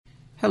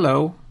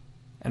Hello,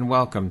 and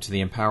welcome to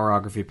the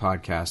Empowerography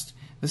Podcast.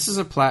 This is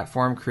a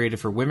platform created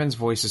for women's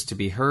voices to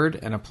be heard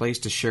and a place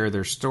to share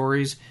their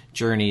stories,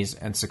 journeys,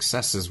 and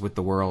successes with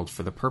the world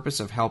for the purpose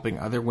of helping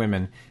other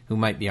women who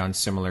might be on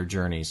similar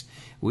journeys.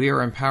 We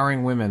are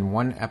empowering women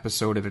one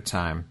episode at a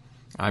time.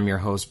 I'm your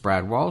host,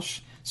 Brad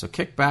Walsh, so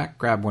kick back,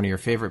 grab one of your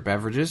favorite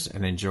beverages,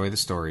 and enjoy the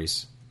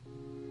stories.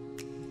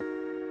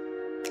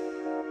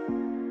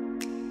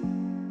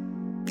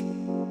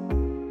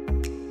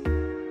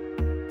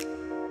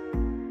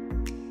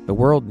 The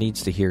world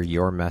needs to hear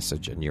your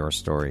message and your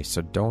story,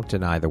 so don't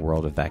deny the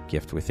world of that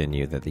gift within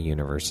you that the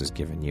universe has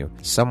given you.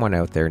 Someone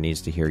out there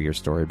needs to hear your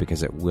story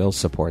because it will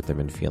support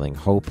them in feeling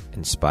hope,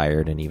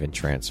 inspired, and even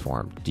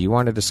transformed. Do you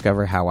want to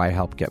discover how I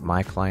help get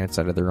my clients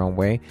out of their own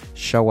way,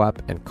 show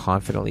up, and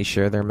confidently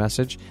share their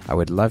message? I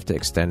would love to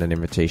extend an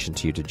invitation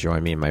to you to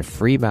join me in my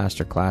free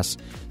masterclass,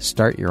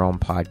 Start Your Own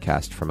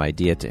Podcast from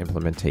Idea to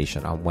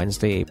Implementation, on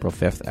Wednesday, April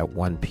 5th at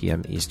 1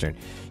 p.m. Eastern.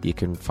 You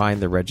can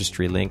find the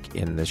registry link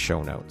in the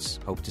show notes.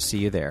 Hope to see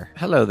you there.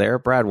 Hello there,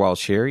 Brad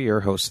Walsh here,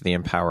 your host of the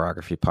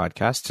Empowerography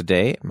Podcast.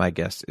 Today, my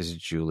guest is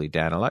Julie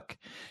Daniluk.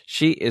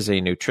 She is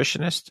a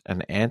nutritionist,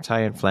 an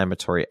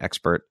anti-inflammatory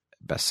expert,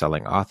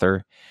 best-selling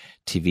author,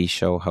 TV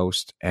show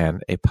host,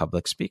 and a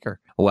public speaker.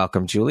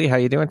 Welcome, Julie. How are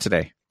you doing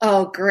today?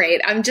 Oh,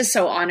 great. I'm just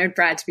so honored,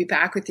 Brad, to be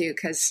back with you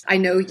because I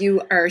know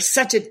you are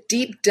such a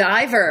deep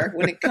diver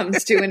when it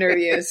comes to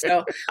interviews.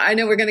 So I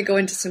know we're going to go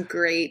into some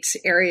great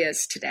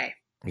areas today.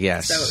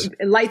 Yes. So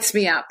it lights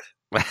me up.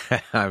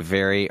 I'm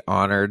very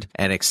honored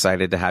and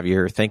excited to have you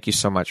here. Thank you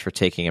so much for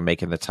taking and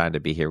making the time to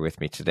be here with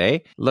me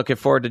today. Looking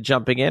forward to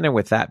jumping in. And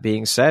with that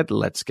being said,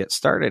 let's get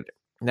started.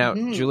 Now,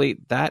 Julie,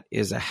 that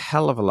is a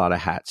hell of a lot of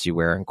hats you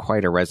wear and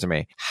quite a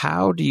resume.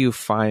 How do you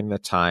find the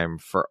time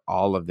for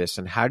all of this,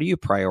 and how do you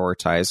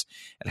prioritize,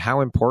 and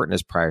how important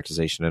is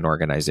prioritization and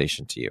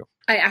organization to you?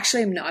 I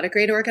actually am not a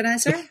great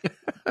organizer.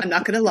 I'm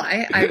not going to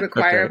lie. I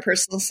require a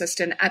personal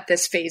assistant at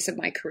this phase of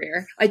my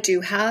career. I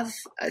do have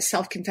a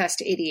self-confessed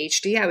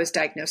ADHD. I was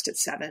diagnosed at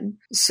 7.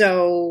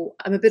 So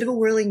I'm a bit of a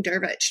whirling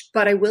dervish.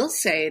 But I will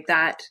say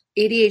that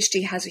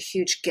ADHD has a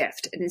huge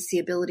gift, and it's the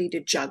ability to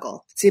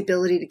juggle. It's the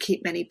ability to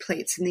keep many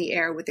plates in the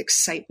air with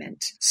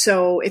excitement.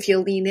 So if you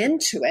lean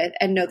into it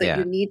and know that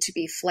you need to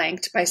be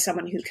flanked by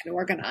someone who can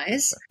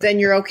organize, then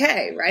you're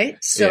okay, right?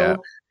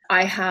 So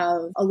I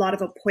have a lot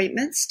of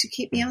appointments to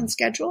keep me on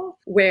schedule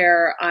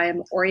where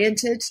I'm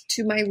oriented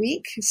to my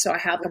week. So I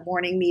have a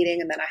morning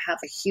meeting, and then I have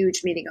a huge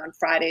meeting on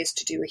Fridays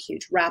to do a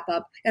huge wrap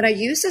up. And I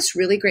use this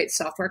really great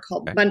software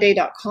called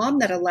Monday.com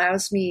that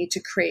allows me to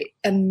create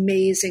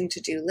amazing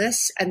to-do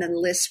lists and then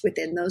lists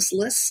within those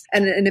lists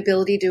and an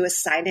ability to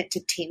assign it to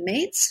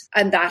teammates.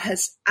 And that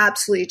has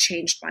absolutely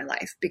changed my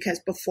life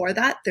because before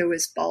that, there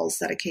was balls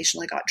that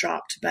occasionally got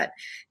dropped, but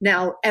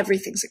now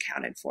everything's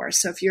accounted for.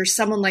 So if you're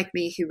someone like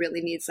me who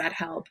really needs that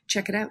help,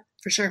 check it out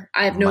for sure.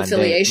 I have no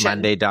affiliation.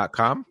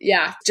 Monday.com?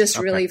 Yeah, just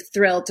really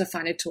thrilled to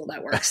find a tool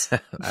that works.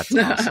 That's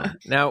awesome.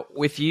 Now,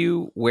 with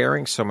you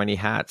wearing so many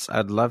hats,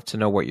 I'd love to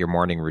know what your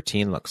morning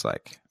routine looks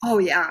like. Oh,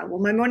 yeah.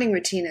 Well, my morning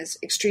routine is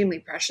extremely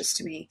precious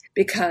to me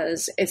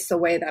because it's the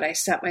way that I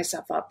set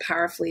myself up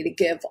powerfully to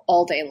give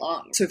all day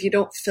long. So if you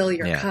don't fill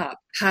your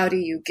cup, how do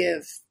you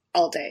give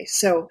all day?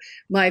 So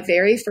my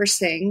very first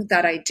thing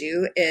that I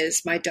do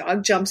is my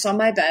dog jumps on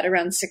my bed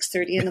around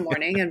 6:30 in the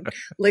morning and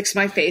licks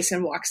my face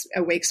and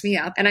wakes me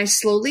up. And I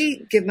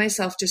slowly give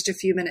myself just a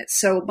few minutes.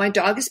 So my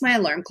dog is my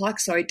alarm clock,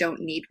 so I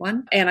don't need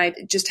one. And I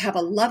just have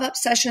a love up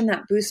session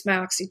that boosts my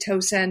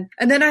oxytocin.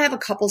 And then I have a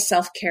couple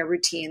self-care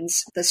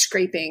routines, the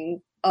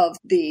scraping of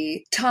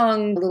the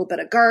tongue, a little bit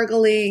of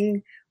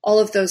gargling, all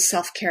of those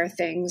self-care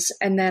things.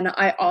 And then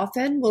I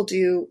often will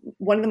do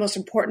one of the most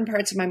important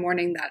parts of my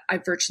morning that I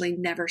virtually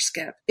never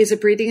skip is a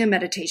breathing and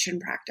meditation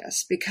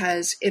practice.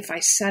 Because if I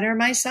center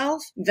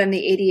myself, then the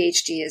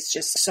ADHD is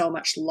just so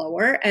much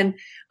lower. And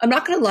I'm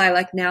not going to lie,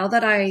 like now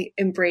that I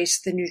embrace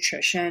the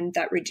nutrition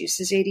that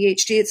reduces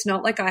ADHD, it's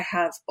not like I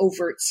have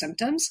overt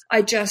symptoms.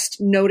 I just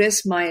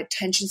notice my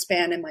attention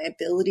span and my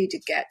ability to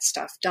get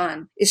stuff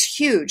done is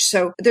huge.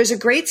 So there's a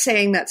great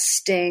saying that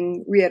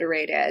Sting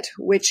reiterated,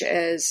 which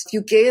is if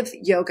you give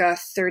yoga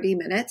 30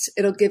 minutes,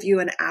 it'll give you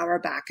an hour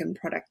back in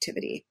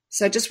productivity.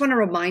 So I just want to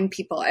remind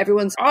people,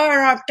 everyone's, I don't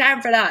have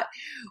time for that.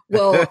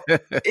 Well,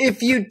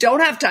 if you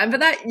don't have time for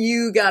that,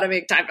 you got to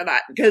make time for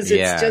that because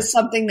it's just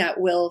something that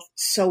will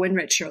so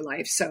enrich your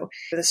life. So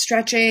the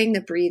stretching,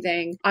 the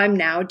breathing, I'm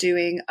now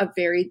doing a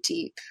very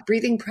deep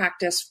breathing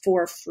practice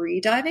for free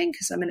diving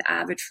because I'm an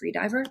avid free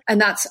diver. And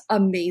that's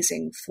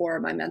amazing for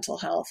my mental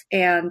health.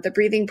 And the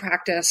breathing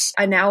practice,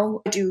 I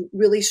now do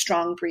really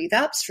strong breathe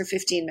ups for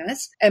 15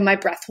 minutes. And my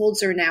breath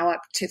holds are now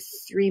up to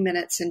 3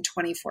 minutes and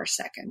 24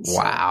 seconds.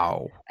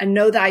 Wow. And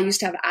know that I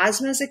used to have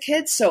asthma as a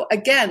kid. So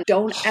again,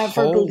 don't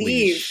ever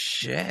believe.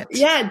 Shit.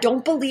 Yeah,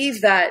 don't believe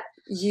that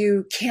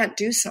you can't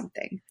do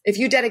something. If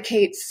you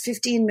dedicate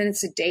 15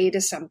 minutes a day to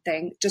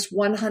something, just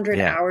 100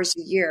 hours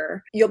a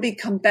year, you'll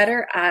become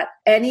better at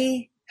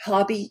any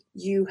hobby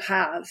you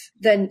have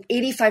than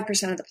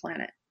 85% of the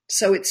planet.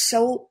 So it's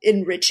so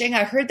enriching.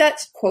 I heard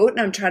that quote and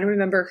I'm trying to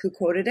remember who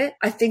quoted it.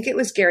 I think it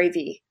was Gary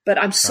Vee,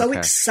 but I'm so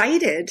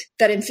excited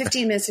that in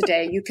 15 minutes a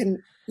day, you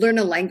can learn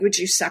a language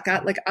you suck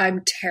at. Like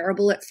I'm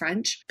terrible at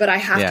French, but I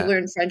have to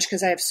learn French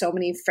because I have so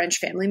many French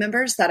family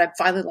members that I'm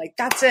finally like,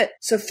 that's it.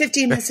 So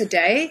 15 minutes a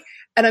day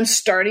and I'm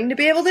starting to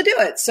be able to do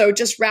it. So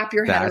just wrap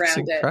your head around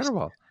it. That's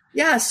incredible.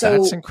 Yeah. So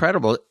that's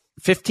incredible.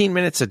 15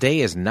 minutes a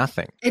day is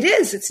nothing. It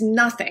is. It's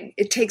nothing.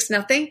 It takes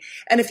nothing.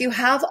 And if you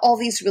have all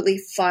these really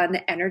fun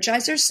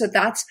energizers, so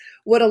that's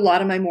what a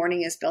lot of my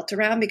morning is built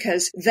around,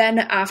 because then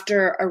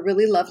after a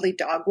really lovely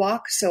dog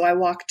walk, so I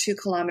walk 2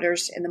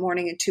 kilometers in the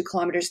morning and 2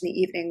 kilometers in the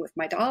evening with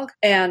my dog,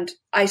 and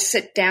I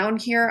sit down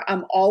here.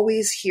 I'm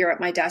always here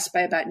at my desk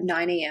by about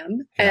 9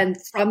 a.m. Yeah. And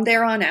from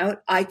there on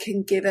out, I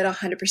can give it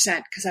 100%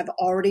 because I've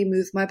already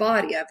moved my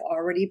body. I've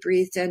already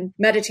breathed and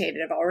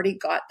meditated. I've already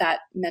got that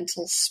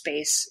mental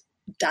space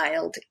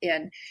dialed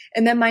in.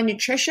 And then my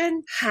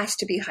nutrition has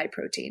to be high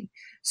protein.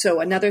 So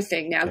another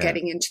thing now,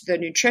 getting into the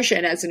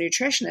nutrition as a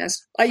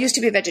nutritionist, I used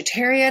to be a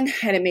vegetarian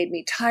and it made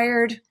me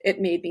tired.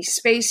 It made me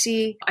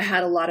spacey. I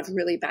had a lot of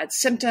really bad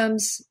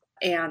symptoms.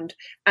 And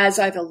as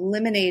I've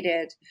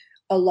eliminated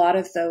a lot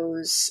of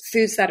those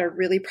foods that are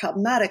really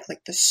problematic,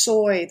 like the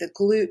soy, the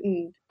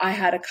gluten, I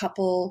had a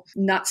couple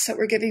nuts that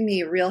were giving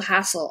me a real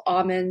hassle,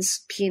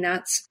 almonds,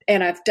 peanuts,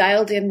 and I've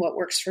dialed in what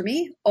works for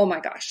me. Oh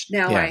my gosh.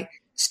 Now I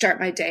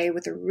start my day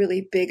with a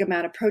really big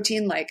amount of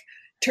protein, like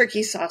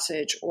turkey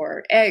sausage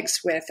or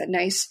eggs with a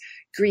nice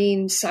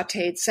green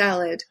sauteed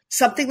salad.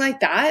 Something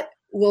like that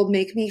will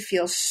make me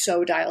feel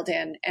so dialed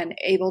in and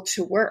able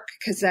to work,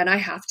 because then I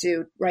have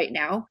to right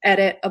now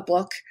edit a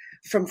book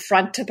from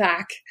front to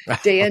back,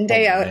 day in,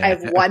 day out. I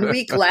have 1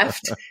 week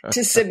left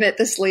to submit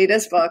this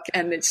latest book,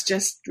 and it's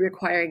just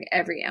requiring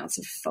every ounce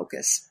of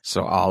focus.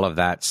 So all of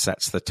that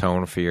sets the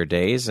tone for your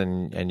days,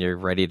 and you're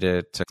ready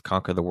to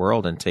conquer the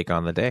world and take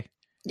on the day.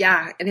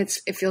 Yeah. And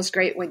it feels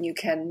great when you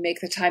can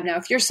make the time. Now,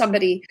 if you're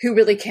somebody who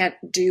really can't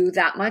do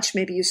that much,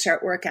 maybe you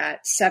start work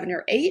at 7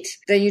 or 8,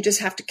 then you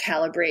just have to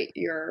calibrate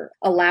your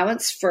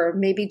allowance for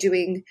maybe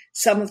doing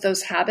some of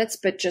those habits,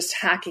 but just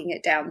hacking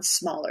it down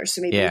smaller.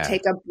 So maybe you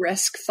take a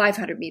brisk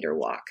 500-meter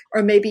walk,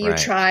 or maybe you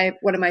try,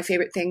 one of my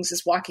favorite things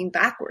is walking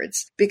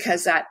backwards,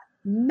 because that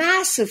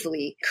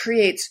massively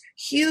creates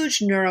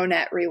huge neural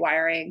net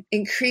rewiring,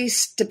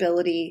 increased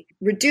stability,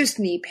 reduced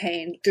knee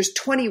pain. There's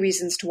 20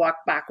 reasons to walk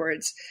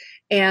backwards.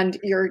 And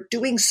you're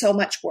doing so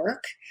much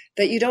work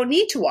that you don't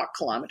need to walk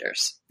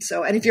kilometers.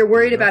 So, and if you're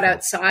worried about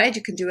outside,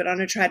 you can do it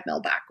on a treadmill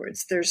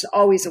backwards. There's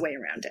always a way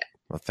around it.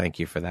 Well, thank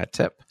you for that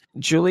tip.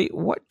 Julie,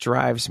 what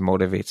drives,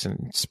 motivates, and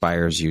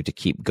inspires you to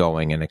keep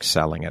going and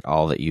excelling at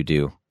all that you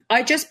do?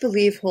 I just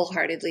believe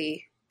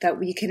wholeheartedly that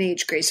we can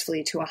age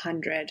gracefully to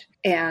 100.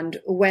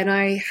 And when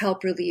I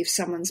help relieve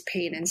someone's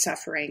pain and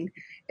suffering,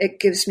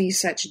 it gives me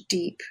such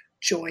deep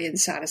joy and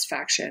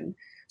satisfaction,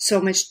 so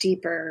much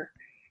deeper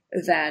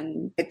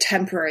than a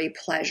temporary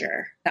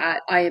pleasure,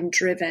 that I am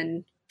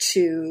driven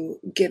to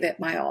give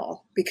it my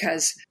all,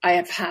 because I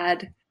have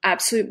had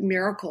absolute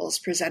miracles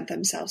present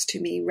themselves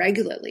to me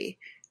regularly.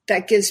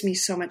 That gives me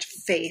so much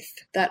faith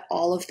that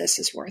all of this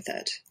is worth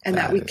it, and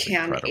that we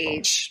can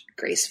age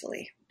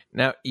gracefully.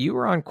 Now, you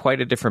were on quite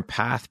a different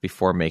path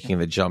before making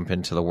the jump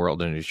into the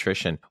world of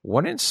nutrition.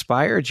 What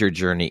inspired your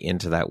journey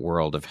into that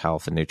world of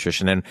health and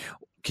nutrition? And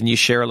can you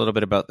share a little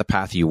bit about the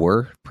path you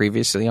were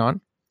previously on?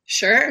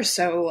 Sure.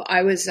 So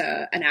I was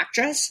an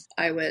actress.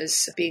 I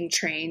was being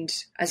trained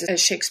as a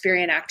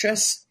Shakespearean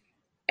actress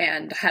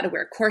and had to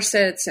wear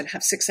corsets and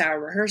have 6-hour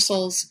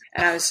rehearsals.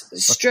 And I was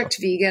strict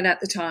vegan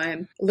at the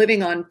time,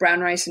 living on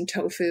brown rice and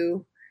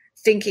tofu,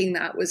 thinking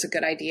that was a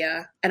good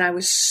idea. And I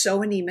was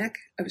so anemic.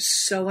 I was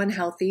so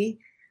unhealthy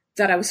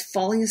that I was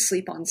falling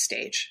asleep on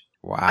stage.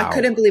 Wow. I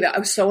couldn't believe it. I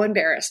was so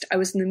embarrassed. I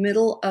was in the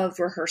middle of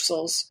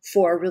rehearsals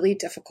for a really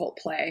difficult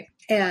play,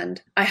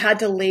 and I had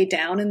to lay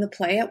down in the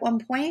play at one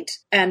point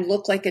and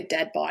look like a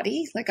dead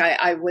body. Like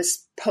I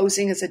was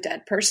posing as a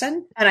dead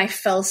person, and I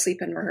fell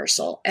asleep in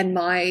rehearsal, and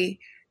my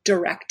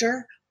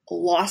director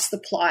lost the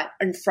plot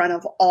in front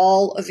of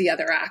all of the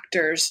other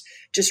actors,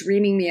 just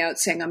reaming me out,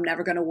 saying, "I'm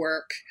never going to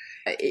work.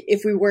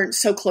 If we weren't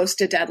so close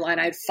to deadline,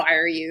 I'd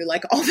fire you,"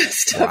 like all this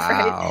stuff,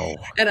 right?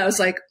 And I was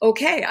like,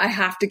 okay, I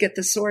have to get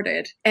this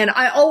sorted. And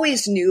I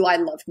always knew I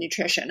loved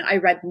nutrition. I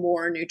read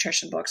more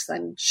nutrition books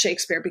than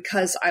Shakespeare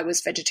because I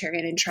was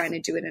vegetarian and trying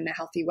to do it in a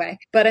healthy way.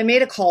 But I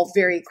made a call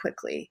very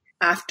quickly.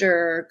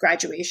 After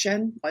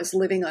graduation, I was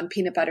living on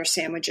peanut butter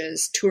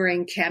sandwiches,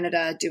 touring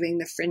Canada, doing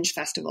the Fringe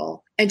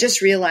Festival, and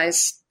just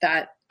realized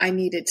that I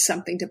needed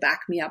something to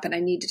back me up and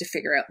I needed to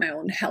figure out my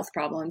own health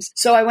problems.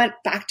 So I went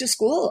back to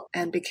school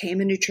and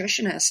became a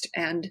nutritionist.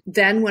 And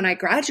then when I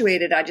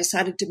graduated, I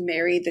decided to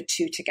marry the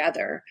two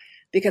together,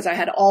 because I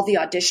had all the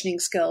auditioning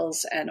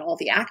skills and all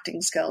the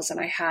acting skills, and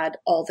I had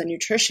all the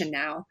nutrition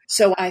now.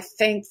 So I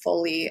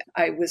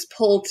was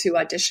pulled to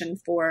audition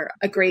for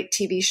a great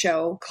TV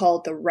show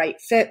called The Right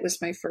Fit, was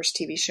my first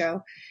TV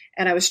show.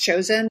 And I was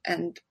chosen,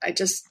 and I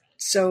just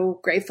so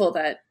grateful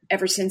that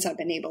ever since I've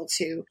been able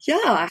to,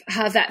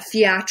 have that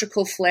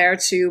theatrical flair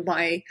to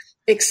my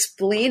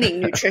explaining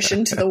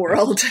nutrition to the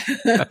world.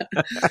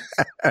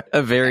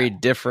 A very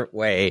different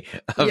way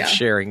of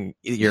sharing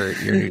your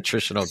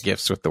nutritional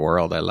gifts with the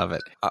world. I love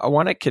it. I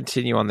want to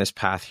continue on this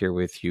path here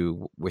with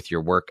you, with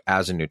your work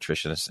as a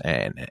nutritionist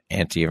and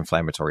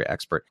anti-inflammatory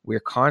expert.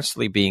 We're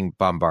constantly being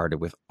bombarded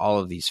with all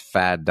of these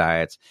fad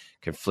diets,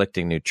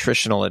 conflicting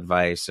nutritional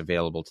advice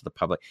available to the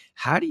public.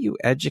 How do you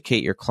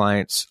educate your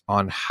clients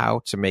on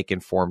how to make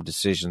informed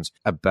decisions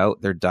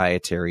about their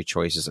dietary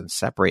choices and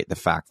separate the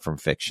fact from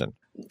fiction?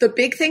 The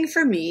big thing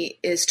for me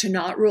is to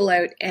not rule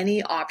out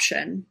any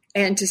option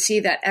and to see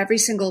that every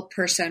single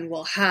person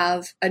will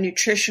have a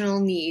nutritional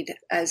need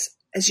as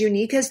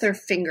unique as their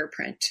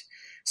fingerprint,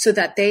 so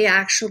that they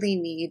actually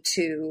need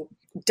to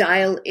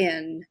dial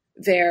in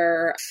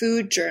their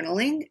food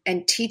journaling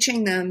and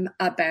teaching them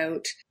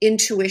about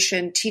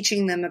intuition,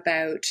 teaching them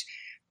about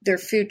their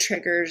food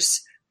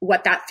triggers,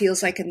 what that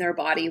feels like in their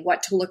body,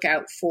 what to look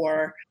out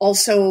for.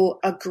 Also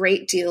a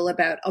great deal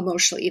about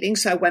emotional eating.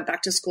 So I went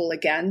back to school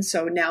again.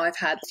 So now I've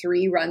had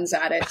 3 runs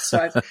at it. So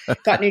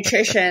I've got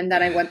nutrition.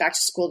 Then I went back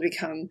to school to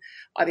become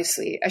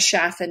obviously a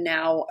chef. And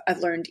now I've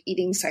learned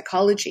eating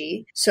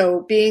psychology.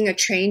 So being a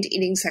trained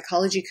eating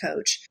psychology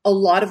coach, a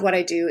lot of what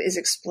I do is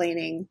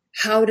explaining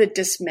how to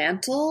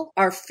dismantle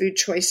our food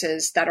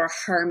choices that are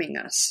harming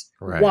us.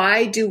 Right.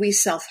 Why do we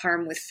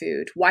self-harm with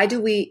food? Why do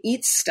we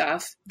eat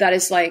stuff that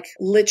is like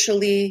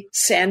literally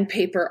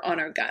sandpaper on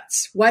our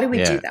guts? Why do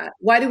we do that?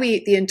 Why do we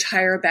eat the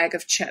entire bag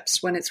of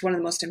chips when it's one of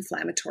the most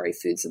inflammatory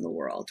foods in the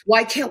world?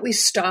 Why can't we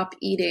stop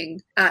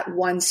eating at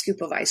 1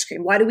 scoop of ice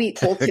cream? Why do we eat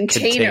whole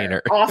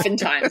container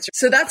oftentimes?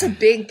 So that's a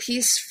big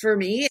piece for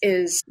me,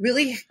 is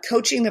really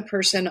coaching the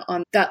person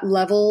on that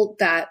level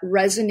that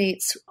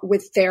resonates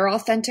with their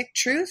authentic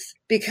truth,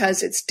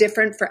 because it's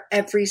different for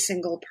every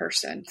single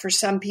person. For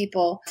some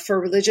people, for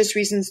religious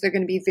reasons, they're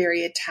going to be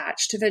very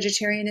attached to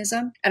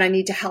vegetarianism. And I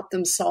need to help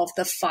them solve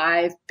the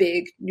 5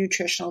 big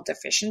nutritional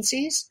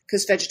deficiencies,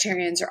 because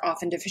vegetarians are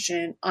often deficient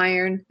in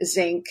iron,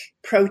 zinc,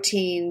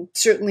 protein,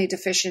 certainly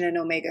deficient in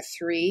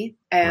omega-3.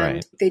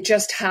 And they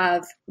just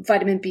have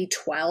vitamin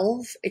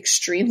B12,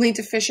 extremely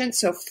deficient.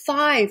 So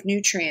 5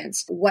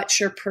 nutrients. What's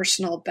your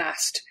personal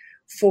best?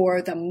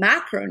 For the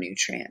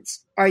macronutrients,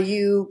 are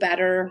you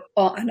better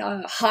on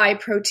a high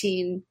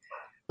protein,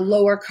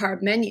 lower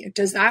carb menu?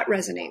 Does that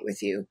resonate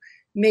with you?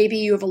 Maybe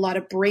you have a lot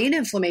of brain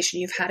inflammation.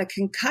 You've had a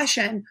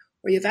concussion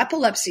or you have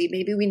epilepsy.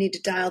 Maybe we need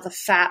to dial the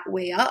fat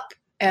way up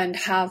and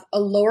have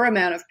a lower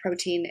amount of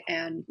protein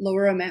and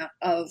lower amount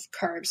of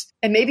carbs.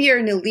 And maybe you're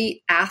an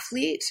elite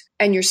athlete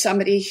and you're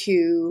somebody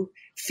who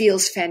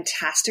feels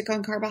fantastic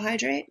on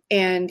carbohydrate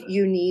and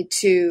you need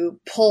to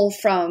pull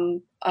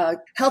from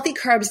healthy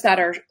carbs that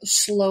are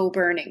slow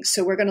burning.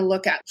 So we're going to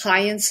look at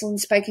high insulin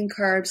spiking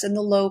carbs and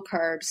the low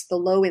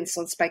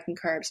insulin spiking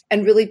carbs,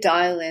 and really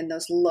dial in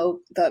those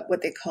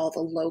what they call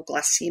the low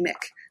glycemic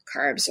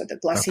carbs, or the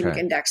glycemic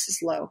index is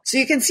low. So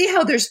you can see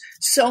how there's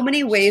so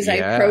many ways I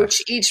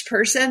approach each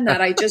person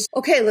that I just,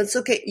 let's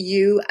look at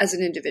you as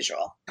an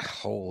individual.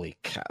 Holy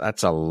cow,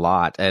 that's a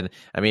lot. And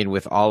I mean,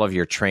 with all of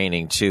your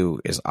training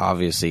too, is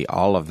obviously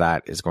all of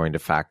that is going to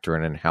factor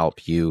in and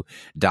help you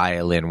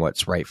dial in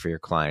what's right for your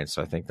clients.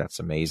 So I think that's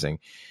amazing.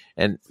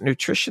 And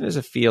nutrition is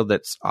a field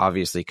that's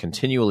obviously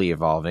continually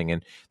evolving,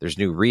 and there's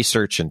new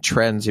research and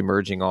trends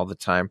emerging all the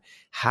time.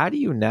 How do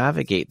you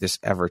navigate this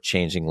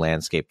ever-changing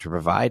landscape to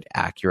provide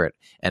accurate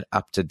and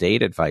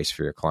up-to-date advice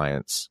for your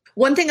clients?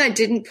 One thing I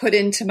didn't put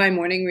into my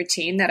morning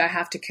routine that I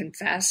have to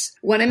confess,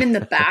 when I'm in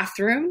the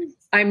bathroom,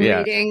 I'm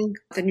reading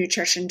the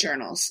nutrition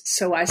journals.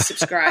 So I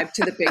subscribe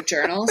to the big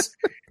journals,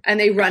 and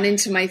they run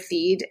into my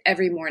feed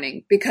every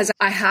morning because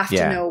I have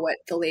to know what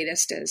the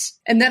latest is.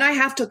 And then I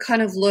have to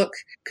kind of look,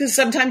 because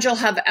sometimes you'll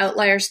have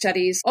outlier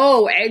studies.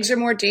 Oh, eggs are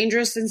more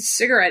dangerous than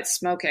cigarette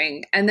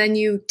smoking. And then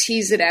you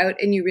tease it out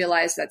and you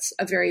realize that's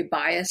a very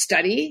biased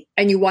study.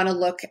 And you want to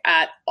look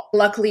at,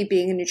 luckily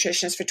being a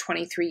nutritionist for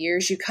 23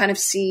 years, you kind of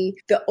see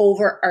the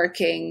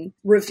overarching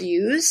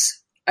reviews.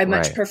 I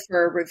much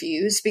prefer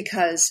reviews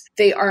because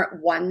they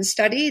aren't one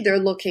study. They're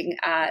looking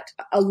at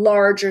a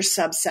larger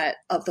subset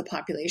of the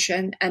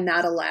population, and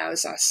that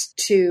allows us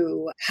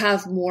to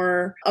have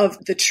more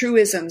of the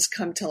truisms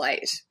come to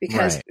light.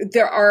 Because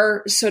there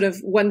are sort of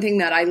one thing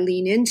that I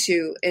lean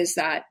into is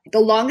that the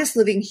longest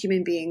living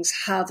human beings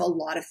have a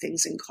lot of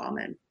things in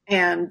common.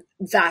 And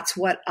that's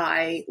what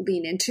I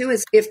lean into,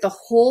 is if the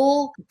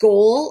whole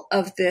goal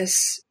of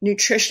this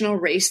nutritional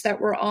race that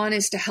we're on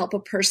is to help a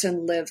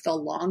person live the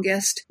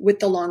longest with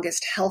the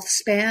longest health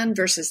span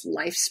versus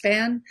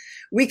lifespan,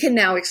 we can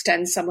now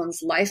extend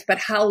someone's life, but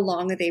how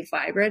long are they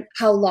vibrant?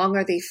 How long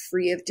are they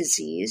free of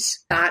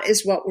disease? That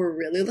is what we're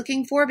really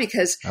looking for,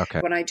 because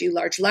when I do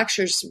large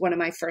lectures, one of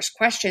my first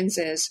questions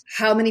is,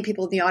 how many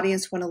people in the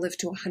audience want to live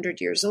to 100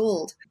 years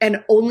old?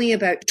 And only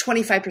about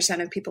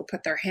 25% of people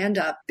put their hand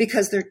up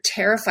because they're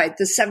terrified.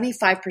 The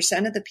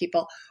 75% of the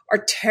people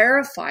are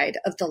terrified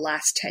of the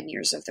last 10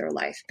 years of their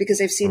life because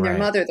they've seen their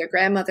mother, their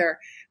grandmother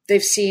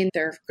they've seen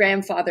their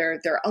grandfather,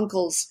 their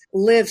uncles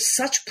live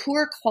such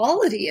poor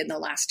quality in the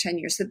last 10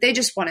 years that they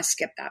just want to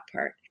skip that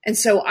part. And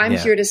so I'm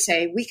here to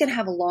say we can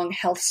have a long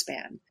health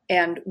span,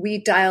 and we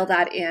dial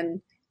that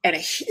in. And a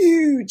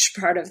huge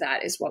part of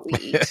that is what we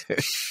eat.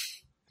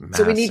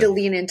 So we need to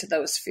lean into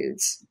those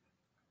foods.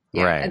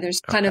 Yeah. Right. And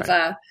there's kind of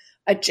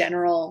a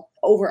general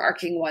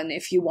overarching one.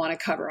 If you want to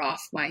cover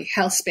off my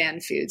health span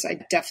foods, I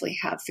definitely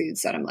have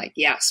foods that I'm like,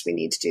 yes, we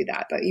need to do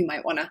that, but you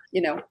might want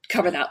to,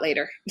 cover that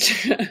later.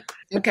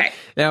 Okay.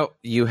 Now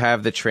you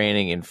have the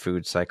training in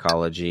food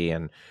psychology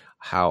and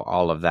how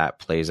all of that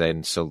plays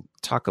in. So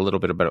talk a little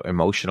bit about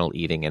emotional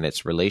eating and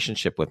its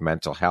relationship with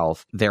mental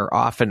health. They're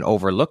often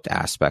overlooked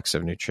aspects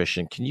of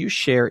nutrition. Can you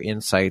share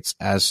insights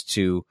as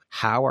to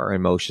how our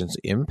emotions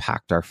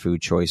impact our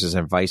food choices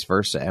and vice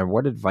versa? And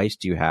what advice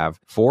do you have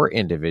for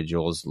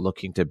individuals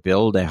looking to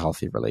build a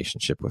healthy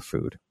relationship with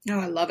food? Oh,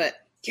 I love it.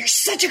 You're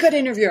such a good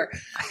interviewer.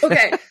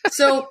 Okay.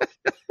 So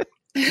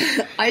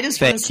I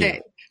just want to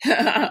say,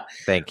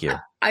 thank you.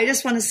 I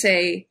just want to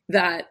say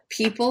that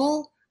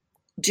people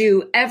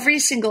do every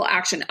single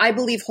action. I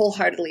believe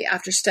wholeheartedly,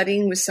 after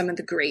studying with some of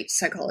the great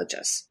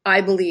psychologists, I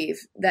believe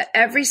that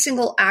every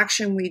single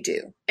action we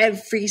do,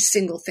 every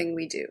single thing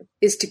we do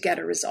is to get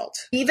a result.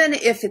 Even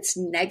if it's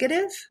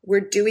negative, we're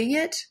doing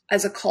it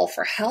as a call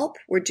for help.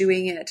 We're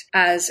doing it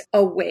as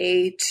a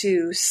way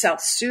to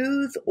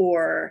self-soothe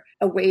or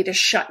a way to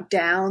shut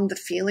down the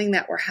feeling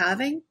that we're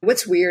having.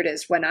 What's weird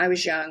is when I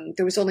was young,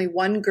 there was only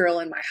one girl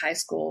in my high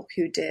school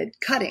who did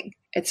cutting.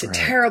 It's a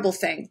terrible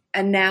thing.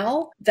 And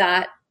now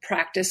that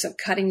practice of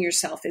cutting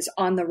yourself is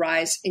on the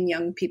rise in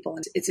young people.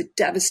 And it's a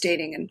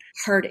devastating and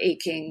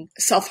heart-aching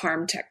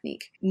self-harm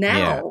technique.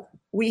 Now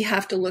we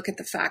have to look at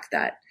the fact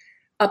that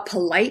a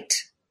polite,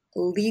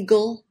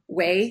 legal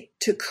way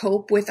to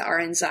cope with our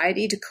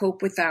anxiety, to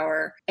cope with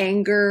our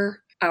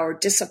anger, our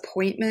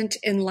disappointment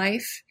in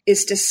life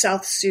is to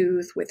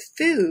self-soothe with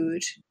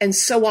food. And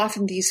so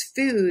often these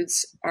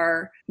foods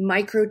are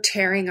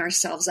micro-tearing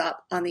ourselves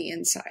up on the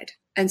inside.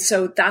 And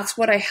so that's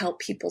what I help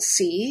people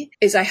see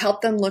is I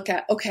help them look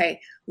at,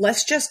 okay,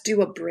 let's just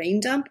do a brain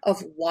dump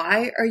of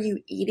why are you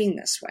eating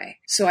this way?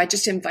 So I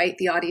just invite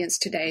the audience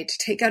today to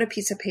take out a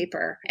piece of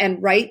paper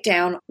and write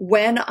down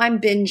when I'm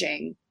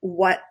binging,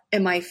 what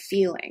am I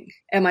feeling?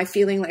 Am I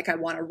feeling like I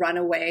want to run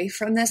away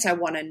from this? I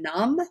want to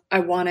numb. I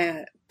want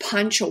to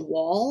punch a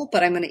wall,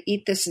 but I'm going to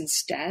eat this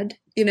instead.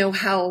 You know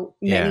how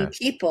many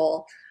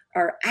people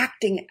are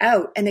acting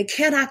out, and they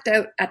can't act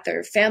out at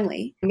their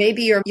family.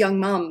 Maybe you're a young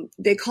mom.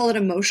 They call it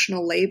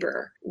emotional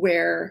labor,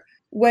 where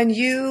when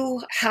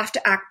you have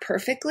to act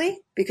perfectly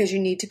because you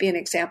need to be an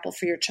example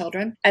for your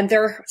children and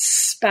they're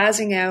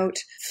spazzing out,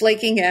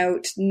 flaking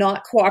out,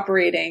 not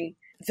cooperating,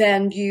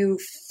 then you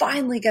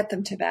finally get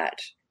them to bed.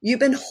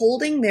 You've been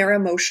holding their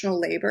emotional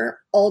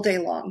labor all day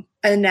long.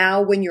 And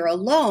now when you're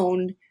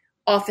alone,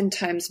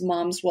 oftentimes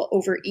moms will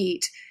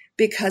overeat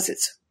because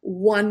it's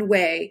one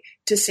way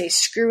to say,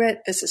 screw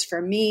it. This is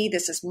for me.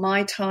 This is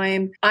my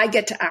time. I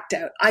get to act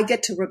out. I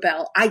get to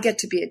rebel. I get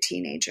to be a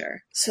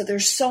teenager. So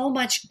there's so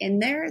much in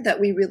there that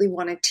we really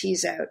want to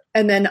tease out.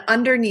 And then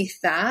underneath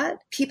that,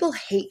 people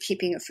hate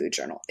keeping a food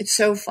journal. It's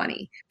so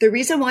funny. The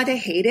reason why they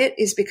hate it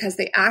is because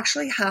they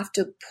actually have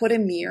to put a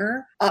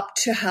mirror up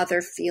to how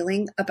they're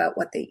feeling about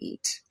what they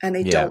eat, and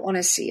they don't want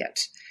to see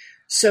it.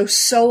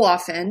 So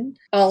often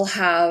I'll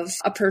have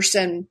a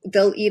person,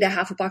 they'll eat a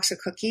half a box of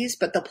cookies,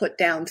 but they'll put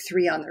down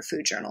 3 on their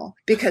food journal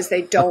because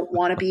they don't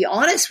want to be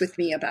honest with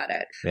me about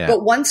it. Yeah.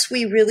 But once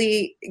we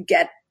really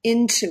get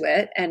into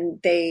it and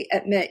they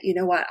admit, you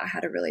know what, I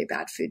had a really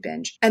bad food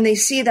binge, and they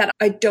see that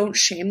I don't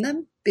shame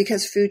them,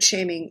 because food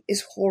shaming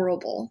is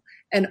horrible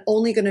and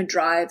only going to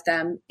drive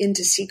them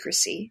into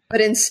secrecy. But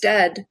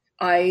instead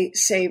I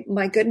say,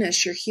 my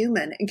goodness, you're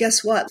human. And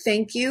guess what?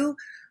 Thank you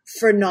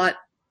for not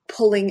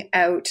pulling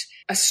out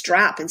a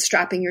strap and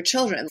strapping your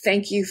children.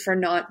 Thank you for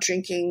not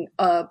drinking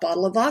a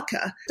bottle of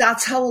vodka.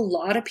 That's how a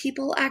lot of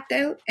people act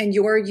out, and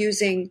you're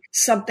using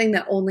something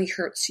that only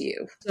hurts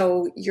you.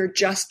 So you're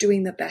just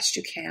doing the best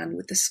you can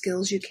with the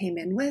skills you came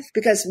in with,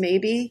 because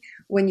maybe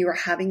when you were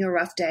having a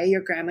rough day,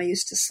 your grandma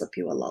used to slip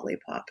you a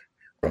lollipop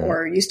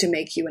or used to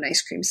make you an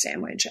ice cream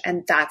sandwich,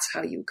 and that's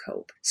how you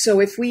cope.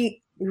 So if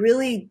we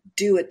really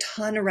do a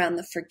ton around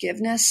the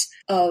forgiveness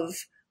of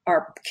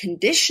our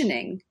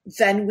conditioning,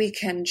 then we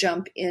can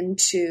jump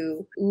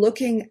into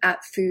looking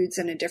at foods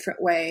in a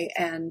different way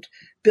and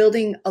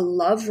building a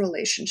love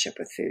relationship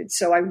with food.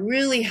 So I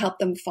really help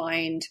them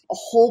find a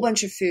whole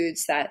bunch of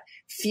foods that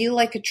feel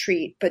like a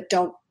treat, but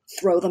don't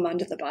throw them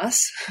under the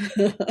bus.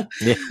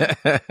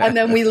 And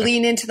then we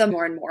lean into them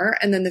more and more.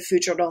 And then the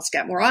food journals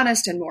get more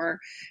honest and more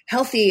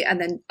healthy. And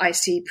then I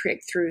see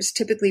breakthroughs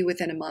typically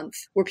within a month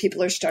where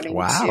people are starting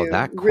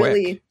to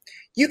really...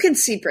 You can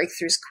see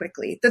breakthroughs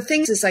quickly. The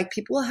thing is like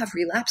people will have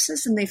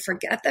relapses and they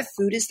forget that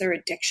food is their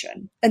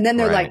addiction. And then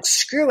they're like,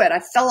 screw it. I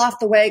fell off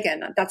the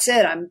wagon. That's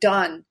it. I'm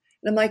done.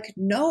 And I'm like,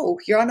 no,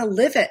 you're on a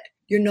live it.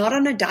 you're not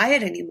on a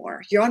diet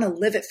anymore. You're on a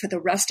live it for the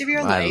rest of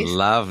your life. I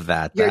love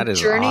that. You're that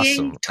is journeying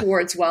awesome.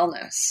 towards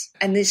wellness.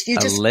 And this, you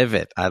just live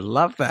it. I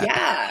love that.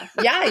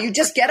 Yeah. You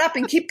just get up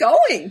and keep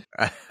going.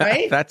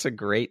 Right? That's a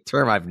great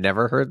term. I've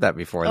never heard that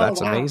before.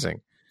 That's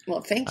amazing.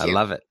 Well, thank you. I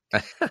love it.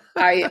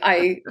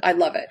 I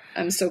love it.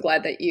 I'm so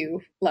glad that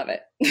you love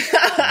it.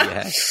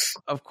 Yes.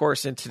 Of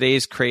course, in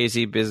today's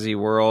crazy, busy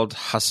world,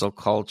 hustle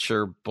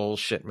culture,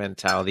 bullshit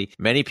mentality,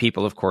 many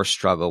people, of course,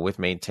 struggle with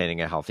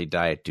maintaining a healthy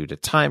diet due to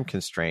time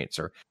constraints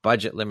or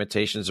budget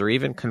limitations or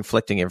even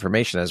conflicting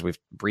information, as we've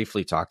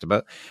briefly talked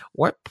about.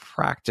 What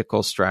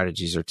practical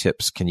strategies or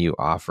tips can you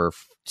offer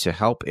to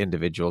help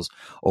individuals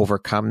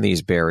overcome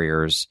these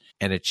barriers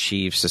and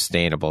achieve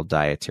sustainable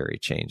dietary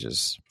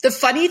changes? The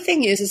funny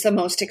thing is the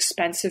most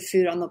expensive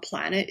food on the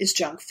planet is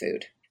junk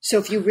food. So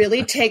if you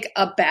really take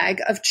a bag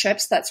of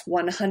chips that's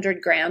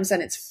 100 grams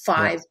and it's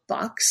 $5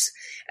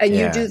 and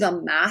you do the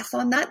math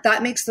on that,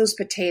 that makes those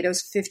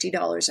potatoes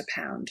 $50 a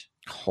pound.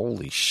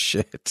 Holy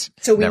shit.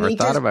 So we never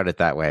thought about it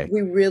that way.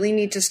 We really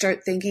need to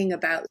start thinking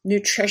about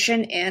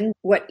nutrition and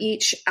what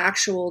each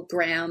actual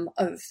gram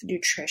of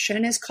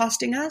nutrition is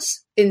costing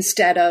us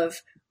instead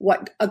of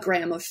what a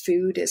gram of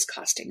food is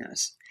costing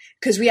us.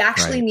 Because we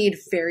actually need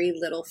very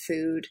little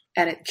food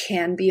and it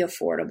can be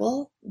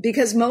affordable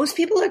because most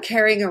people are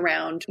carrying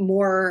around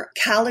more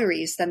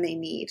calories than they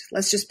need.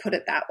 Let's just put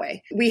it that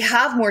way. We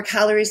have more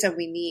calories than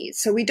we need.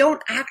 So we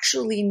don't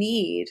actually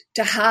need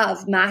to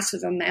have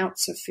massive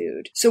amounts of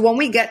food. So when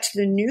we get to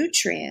the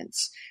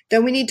nutrients,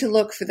 then we need to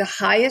look for the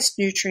highest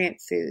nutrient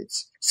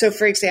foods. So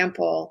for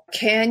example,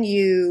 can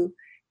you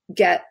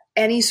get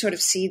any sort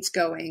of seeds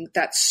going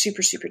that's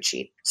super, super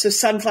cheap? So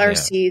sunflower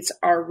seeds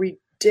are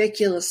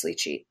ridiculously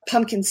cheap.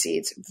 Pumpkin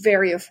seeds,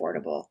 very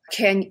affordable.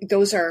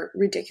 Those are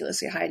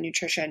ridiculously high in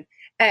nutrition.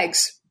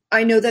 Eggs,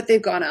 I know that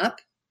they've gone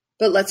up,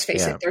 but let's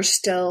face it, they're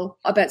still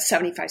about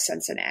 75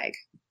 cents an egg.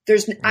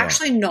 There's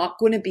actually not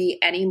going to be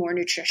any more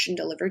nutrition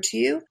delivered to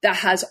you that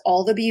has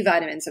all the B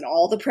vitamins and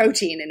all the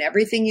protein and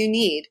everything you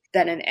need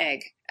than an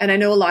egg. And I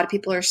know a lot of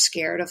people are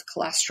scared of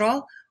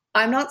cholesterol.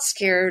 I'm not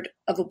scared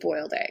of a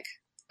boiled egg.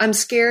 I'm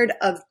scared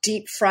of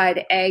deep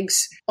fried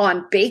eggs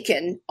on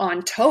bacon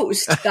on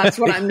toast. That's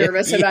what I'm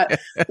nervous about.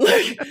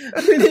 Like,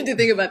 we need to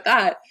think about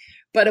that.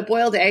 But a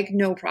boiled egg,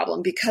 no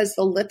problem, because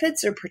the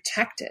lipids are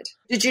protected.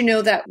 Did you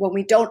know that when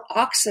we don't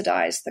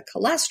oxidize the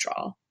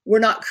cholesterol, we're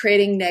not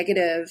creating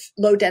negative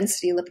low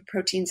density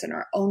lipoproteins in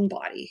our own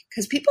body?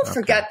 Because people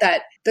forget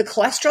that the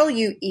cholesterol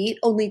you eat,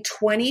 only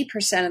 20%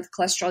 of the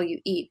cholesterol you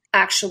eat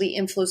actually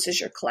influences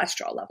your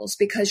cholesterol levels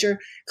because your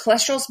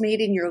cholesterol is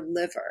made in your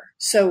liver.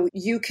 So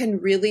you can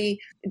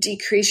really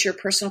decrease your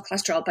personal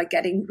cholesterol by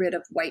getting rid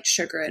of white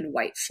sugar and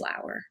white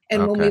flour.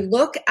 And when we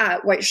look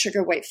at white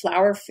sugar, white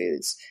flour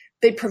foods,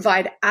 they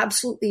provide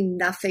absolutely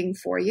nothing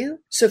for you.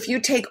 So if you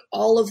take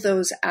all of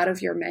those out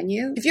of your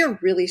menu, if you're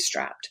really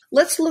strapped,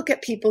 let's look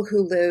at people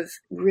who live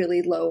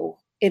really low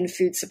in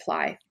food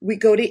supply. We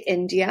go to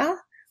India.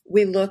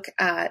 We look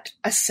at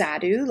a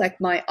sadhu,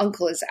 like my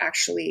uncle is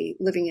actually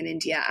living in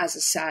India as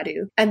a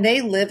sadhu, and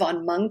they live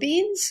on mung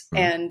beans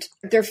and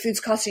their food's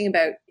costing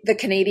about the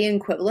Canadian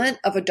equivalent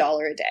of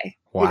 $1 a day.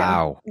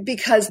 Wow. You know,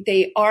 because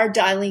they are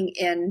dialing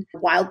in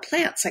wild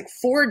plants, like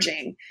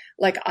foraging.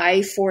 Like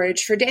I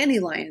forage for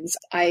dandelions.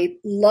 I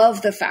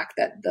love the fact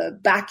that the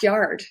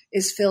backyard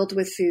is filled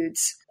with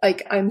foods.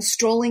 Like I'm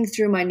strolling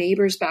through my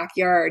neighbor's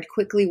backyard,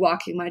 quickly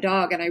walking my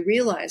dog, and I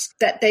realize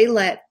that they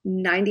let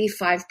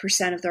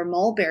 95% of their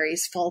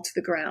mulberries fall to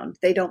the ground.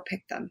 They don't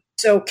pick them.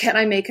 So can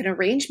I make an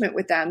arrangement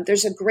with them?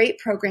 There's a great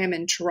program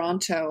in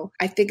Toronto.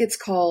 I think it's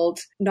called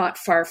Not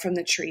Far from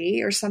the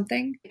Tree or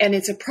something. And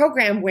it's a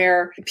program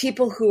where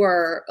people who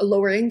are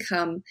lower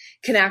income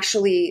can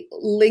actually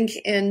link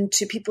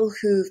into people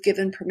who've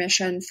given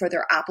permission for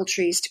their apple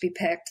trees to be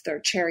picked, their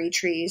cherry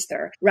trees,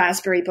 their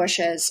raspberry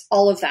bushes,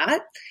 all of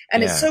that.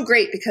 And it's so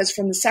great because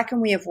from the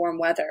second we have warm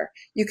weather,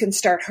 you can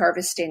start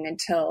harvesting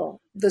until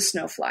the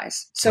snow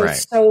flies. So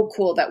it's so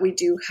cool that we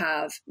do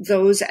have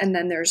those. And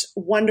then there's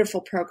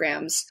wonderful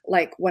programs.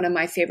 Like one of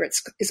my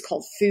favorites is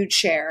called Food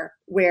Share,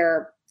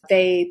 where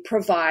they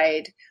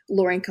provide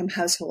lower income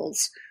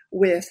households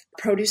with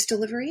produce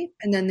delivery.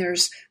 And then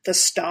there's the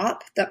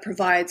Stop that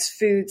provides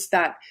foods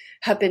that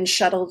have been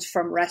shuttled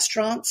from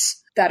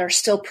restaurants that are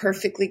still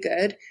perfectly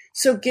good.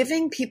 So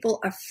giving people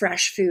a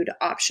fresh food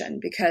option,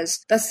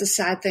 because that's the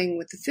sad thing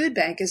with the food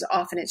bank is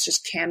often it's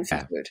just canned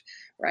food,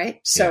 right?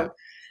 So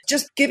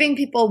just giving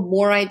people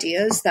more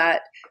ideas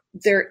that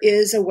there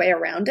is a way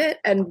around it.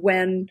 And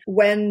when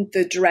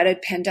the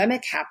dreaded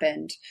pandemic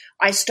happened,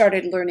 I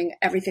started learning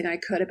everything I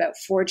could about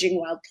foraging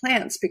wild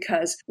plants,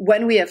 because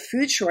when we have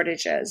food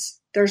shortages,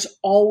 there's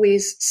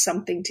always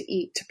something to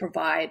eat to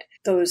provide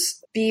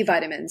those B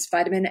vitamins,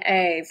 vitamin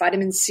A,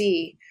 vitamin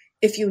C.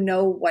 If you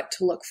know what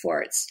to look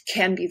for, it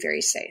can be very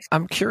safe.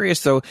 I'm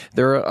curious, though.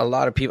 There are a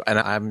lot of people, and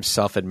I'm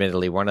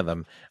self-admittedly one of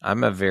them.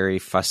 I'm a very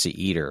fussy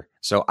eater.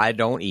 So I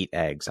don't eat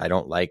eggs. I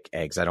don't like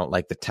eggs. I don't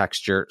like the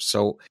texture.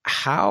 So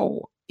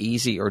how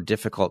easy or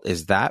difficult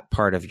is that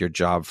part of your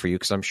job for you?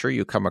 Because I'm sure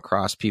you come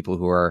across people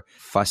who are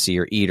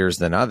fussier eaters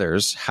than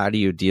others. How do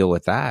you deal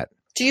with that?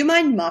 Do you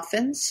mind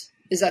muffins?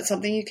 Is that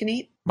something you can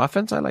eat?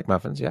 Muffins? I like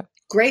muffins, yeah.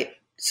 Great.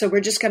 So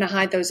we're just going to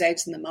hide those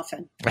eggs in the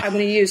muffin. I'm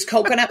going to use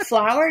coconut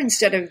flour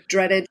instead of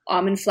dreaded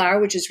almond flour,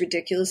 which is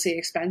ridiculously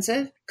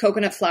expensive.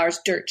 Coconut flour is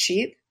dirt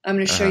cheap. I'm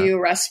going to show you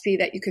a recipe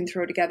that you can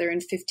throw together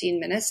in 15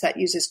 minutes that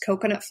uses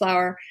coconut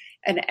flour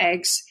and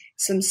eggs,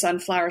 some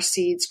sunflower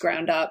seeds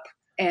ground up,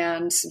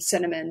 and some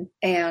cinnamon.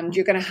 And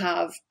you're going to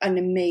have an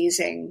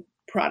amazing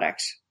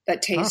product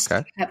that tastes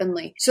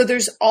heavenly. So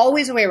there's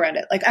always a way around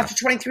it. Like after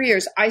 23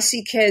 years, I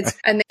see kids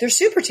and they're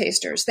super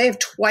tasters. They have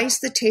twice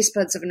the taste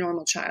buds of a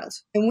normal child.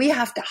 And we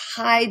have to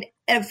hide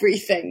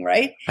everything,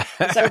 right?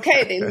 It's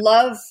okay. They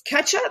love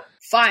ketchup.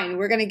 Fine.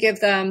 We're going to give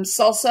them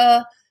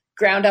salsa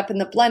ground up in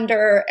the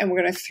blender, and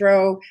we're going to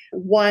throw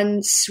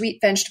one sweet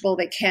vegetable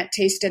they can't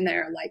taste in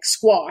there, like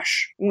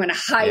squash. I'm going to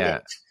hide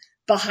it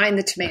behind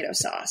the tomato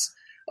sauce.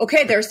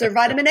 Okay, there's their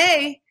vitamin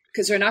A,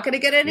 because they're not going to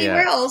get it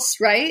anywhere else,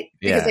 right?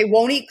 Because they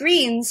won't eat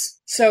greens.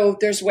 So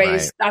there's ways.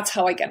 Right. That's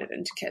how I get it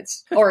into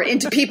kids or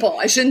into people.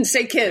 I shouldn't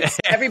say kids.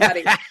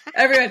 Everybody.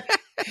 Everyone.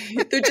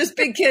 They're just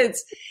big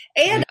kids.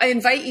 And I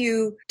invite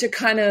you to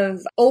kind of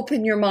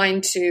open your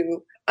mind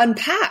to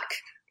unpack.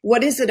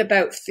 What is it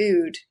about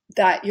food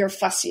that you're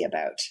fussy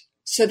about?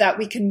 So that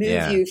we can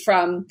move you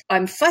from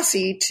I'm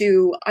fussy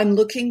to I'm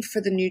looking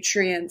for the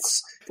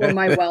nutrients for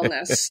my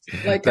wellness.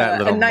 Like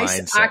a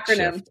nice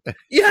acronym.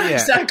 Yeah,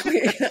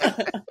 exactly.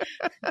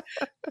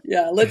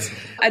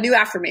 A new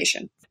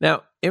affirmation.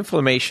 Now,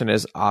 inflammation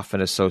is often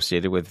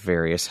associated with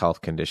various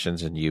health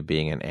conditions, and you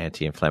being an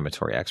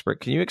anti-inflammatory expert,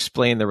 can you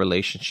explain the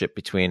relationship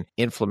between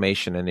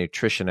inflammation and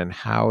nutrition and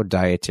how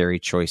dietary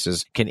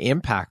choices can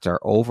impact our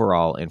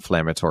overall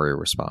inflammatory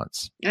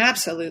response?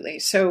 Absolutely.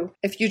 So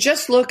if you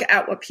just look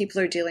at what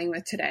people are dealing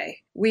with today,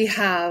 we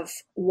have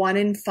 1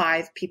 in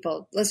 5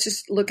 people. Let's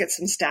just look at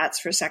some stats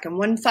for a second.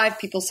 1 in 5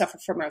 people suffer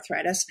from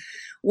arthritis.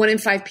 1 in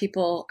 5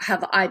 people have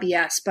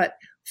IBS, but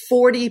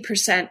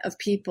 40% of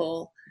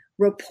people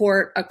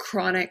report a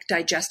chronic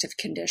digestive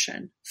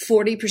condition.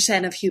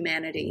 40% of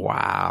humanity.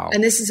 Wow.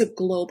 And this is a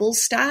global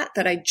stat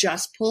that I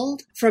just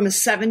pulled from a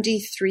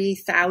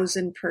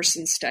 73,000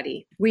 person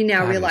study. We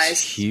now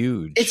realize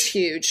huge. It's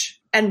huge.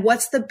 And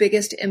what's the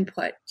biggest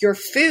input? Your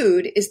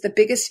food is the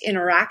biggest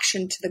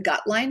interaction to the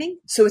gut lining.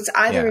 So it's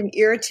either an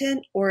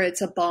irritant or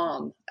it's a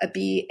balm, a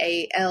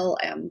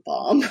BALM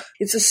balm.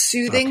 It's a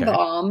soothing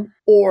balm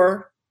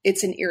or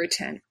it's an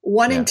irritant.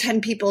 1 in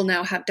 10 people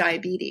now have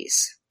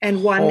diabetes. And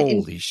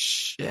Holy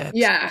shit.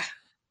 Yeah.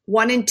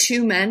 1 in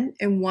 2 men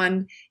and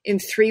 1 in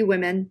 3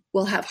 women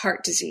will have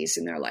heart disease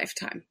in their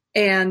lifetime.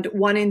 And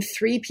 1 in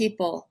 3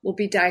 people will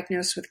be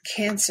diagnosed with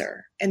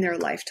cancer in their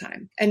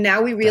lifetime. And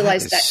now we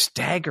realize that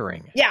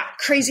staggering. Yeah,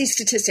 crazy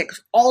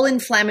statistics, all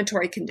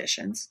inflammatory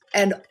conditions.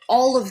 And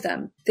all of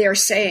them, they're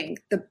saying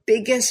the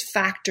biggest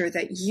factor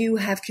that you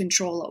have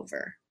control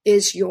over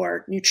is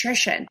your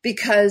nutrition.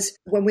 Because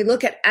when we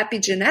look at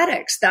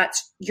epigenetics,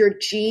 that's your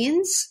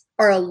genes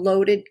are a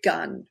loaded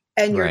gun.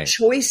 And your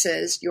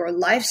choices, your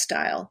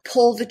lifestyle,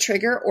 pull the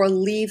trigger or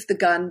leave the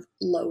gun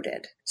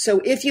loaded.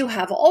 So if you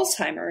have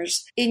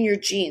Alzheimer's in your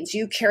genes,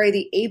 you carry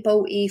the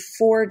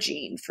ApoE4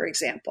 gene, for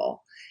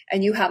example,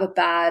 and you have a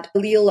bad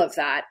allele of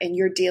that, and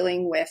you're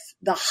dealing with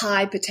the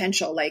high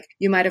potential. Like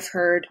you might have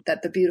heard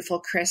that the beautiful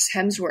Chris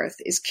Hemsworth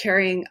is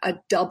carrying a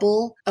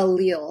double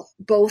allele.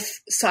 Both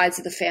sides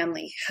of the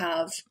family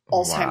have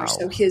Alzheimer's.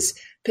 So his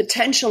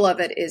potential of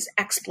it is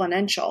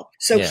exponential.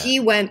 So he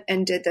went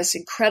and did this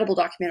incredible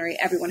documentary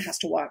everyone has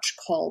to watch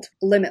called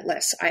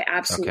Limitless. I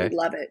absolutely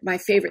love it. My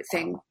favorite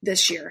thing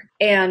this year.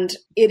 And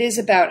it is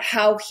about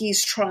how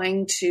he's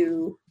trying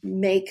to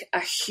make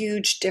a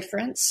huge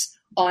difference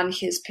on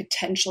his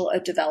potential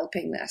of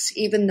developing this.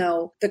 Even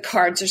though the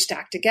cards are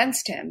stacked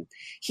against him,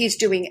 he's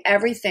doing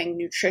everything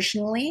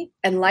nutritionally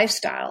and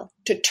lifestyle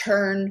to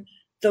turn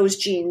those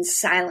genes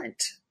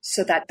silent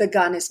so that the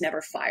gun is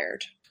never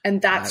fired. And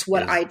that's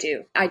what I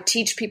do. I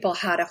teach people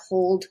how to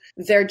hold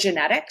their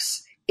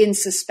genetics in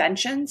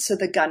suspension so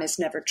the gun is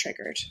never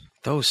triggered.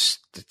 Those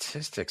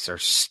statistics are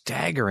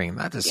staggering.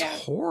 That is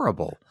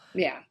horrible.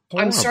 Yeah.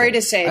 Horrible. I'm sorry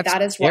to say that's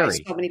that is scary. why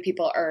so many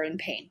people are in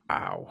pain.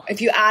 Wow.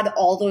 If you add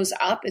all those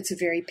up, it's a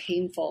very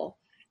painful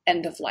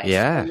end of life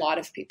for a lot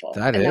of people.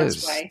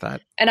 That's why.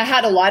 And I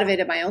had a lot of it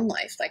in my own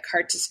life, like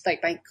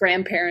like my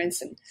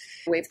grandparents, and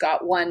we've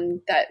got one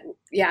that,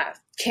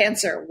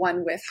 cancer,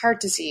 one with heart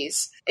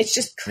disease. It's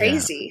just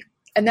crazy.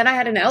 And then I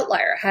had an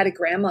outlier. I had a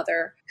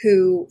grandmother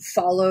who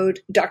followed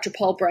Dr.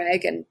 Paul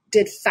Bragg and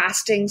did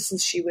fasting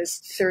since she was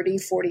 30,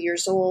 40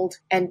 years old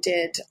and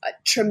did a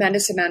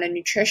tremendous amount of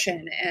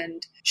nutrition.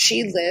 And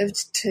she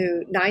lived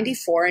to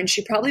 94 and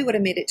she probably would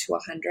have made it to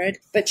 100,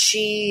 but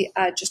she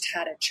just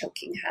had a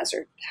choking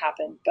hazard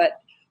happen. But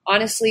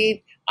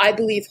honestly, I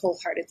believe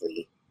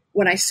wholeheartedly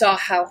when I saw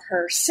how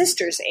her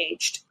sisters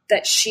aged,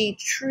 that she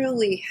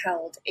truly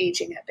held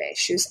aging at bay.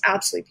 She was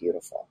absolutely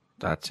beautiful.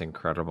 That's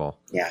incredible.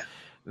 Yeah.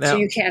 Now, so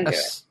you can do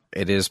it.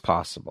 It is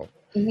possible.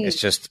 It's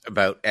just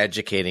about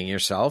educating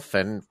yourself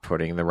and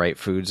putting the right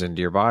foods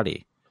into your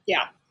body.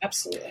 Yeah,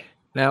 absolutely.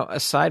 Now,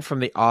 aside from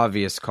the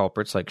obvious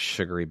culprits like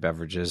sugary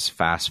beverages,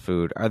 fast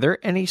food, are there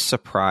any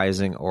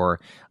surprising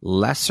or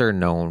lesser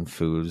known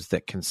foods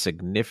that can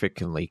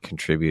significantly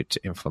contribute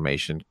to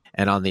inflammation?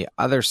 And on the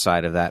other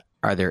side of that,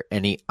 are there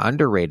any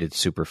underrated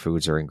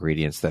superfoods or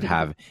ingredients that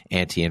have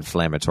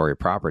anti-inflammatory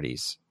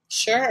properties?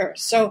 Sure.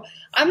 So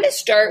I'm going to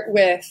start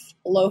with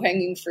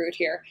low-hanging fruit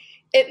here.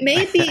 It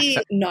may be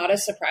not a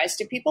surprise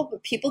to people,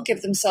 but people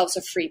give themselves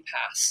a free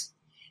pass.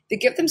 They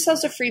give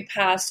themselves a free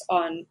pass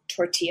on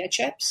tortilla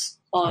chips,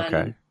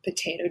 on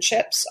potato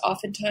chips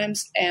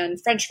oftentimes,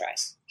 and French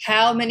fries.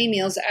 How many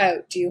meals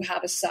out do you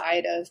have a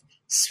side of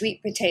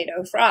sweet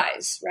potato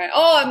fries, right?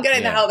 Oh, I'm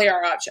getting the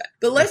healthier option.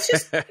 But let's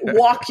just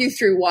walk you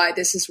through why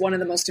this is one of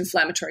the most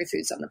inflammatory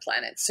foods on the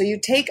planet. So you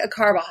take a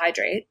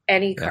carbohydrate,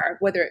 any carb,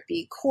 whether it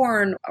be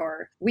corn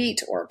or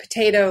wheat or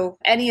potato,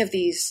 any of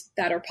these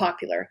that are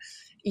popular,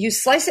 you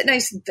slice it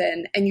nice and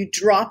thin and you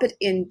drop it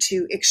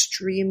into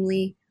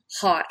extremely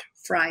hot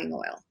frying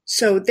oil.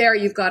 So there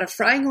you've got a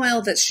frying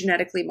oil that's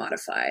genetically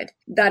modified,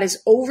 that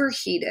is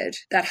overheated,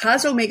 that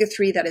has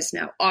omega-3 that is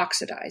now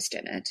oxidized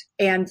in it,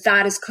 and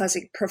that is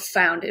causing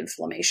profound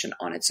inflammation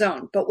on its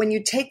own. But when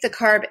you take the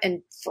carb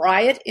and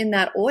fry it in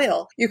that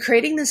oil, you're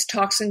creating this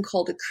toxin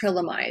called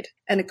acrylamide,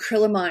 and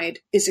acrylamide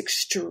is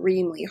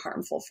extremely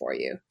harmful for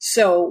you.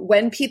 So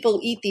when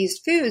people eat these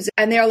foods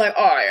and they're like,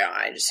 oh yeah,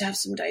 I just have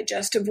some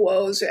digestive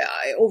woes, yeah,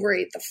 I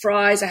overate the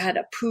fries, I had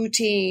a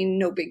poutine,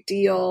 no big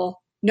deal.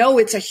 No,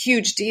 it's a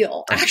huge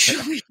deal.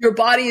 Actually, your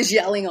body is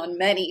yelling on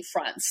many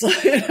fronts.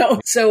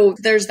 So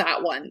there's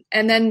that one.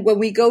 And then when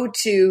we go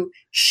to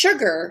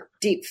sugar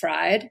deep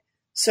fried,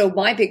 so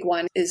my big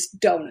one is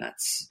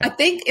donuts. I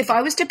think if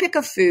I was to pick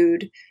a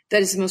food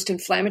that is the most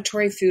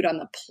inflammatory food on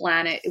the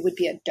planet, it would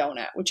be a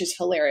donut, which is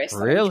hilarious.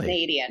 Really? I'm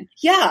Canadian.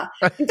 Yeah,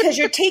 because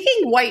you're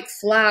taking white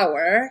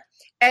flour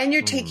and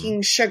you're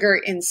taking sugar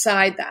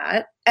inside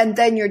that, and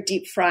then you're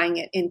deep frying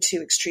it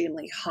into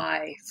extremely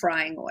high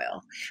frying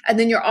oil. And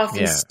then you're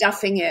often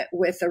stuffing it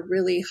with a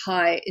really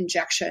high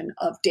injection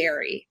of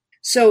dairy.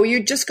 So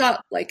you just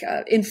got like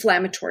an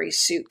inflammatory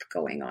soup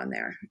going on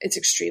there. It's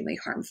extremely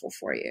harmful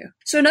for you.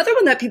 So another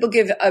one that people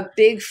give a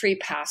big free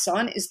pass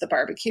on is the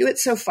barbecue.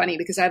 It's so funny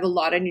because I have a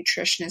lot of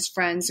nutritionist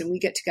friends and we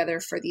get together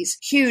for these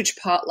huge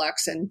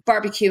potlucks, and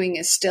barbecuing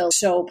is still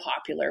so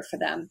popular for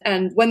them.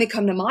 And when they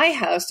come to my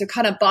house, they're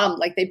kind of bummed.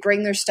 Like they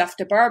bring their stuff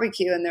to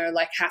barbecue and they're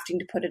like having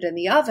to put it in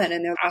the oven,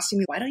 and they're asking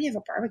me, why don't you have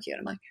a barbecue?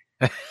 And I'm like,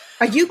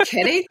 are you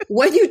kidding?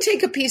 When you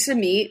take a piece of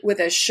meat with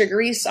a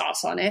sugary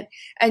sauce on it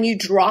and you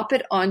drop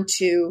it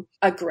onto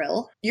a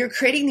grill, you're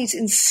creating these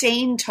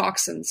insane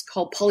toxins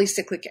called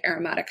polycyclic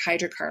aromatic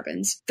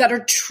hydrocarbons that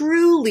are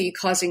truly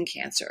causing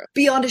cancer.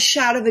 Beyond a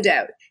shadow of a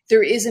doubt,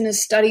 there isn't a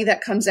study that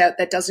comes out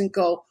that doesn't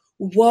go,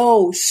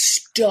 whoa,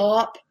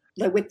 stop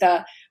like with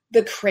the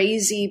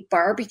crazy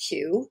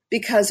barbecue,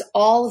 because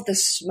all of the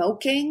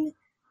smoking,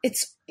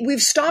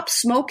 we've stopped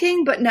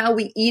smoking, but now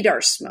we eat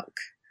our smoke.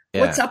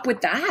 Yeah. What's up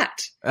with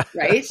that?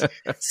 Right?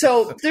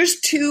 So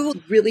there's two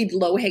really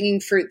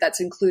low-hanging fruit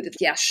that's included.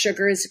 Yes,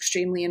 sugar is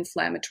extremely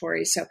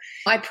inflammatory. So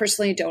I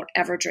personally don't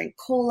ever drink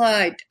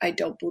cola. I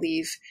don't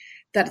believe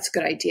that it's a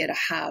good idea to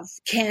have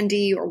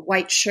candy or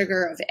white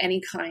sugar of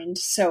any kind.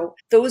 So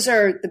those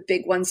are the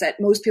big ones that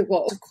most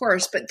people, of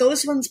course, but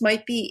those ones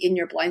might be in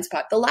your blind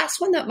spot. The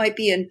last one that might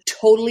be in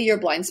totally your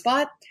blind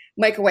spot,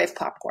 microwave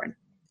popcorn.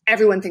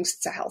 Everyone thinks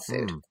it's a health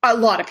food. A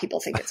lot of people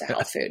think it's a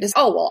health food. It's,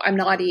 oh, well, I'm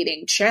not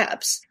eating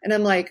chips. And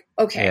I'm like,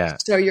 okay,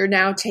 so you're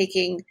now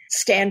taking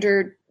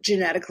standard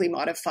genetically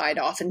modified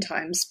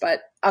oftentimes,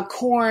 but a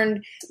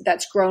corn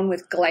that's grown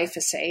with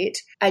glyphosate,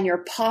 and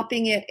you're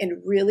popping it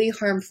in really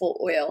harmful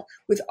oil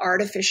with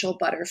artificial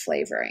butter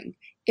flavoring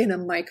in a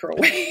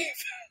microwave.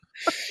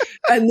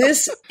 And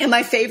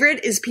my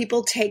favorite is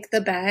people take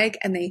the bag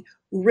and they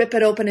rip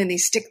it open and they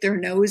stick their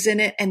nose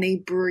in it and they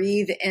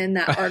breathe in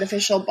that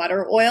artificial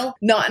butter oil,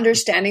 not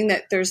understanding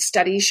that there's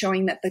studies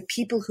showing that the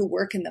people who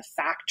work in the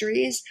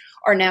factories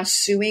are now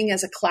suing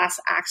as a class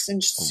action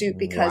suit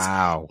because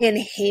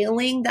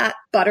inhaling that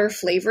butter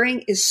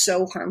flavoring is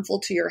so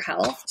harmful to your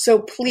health. So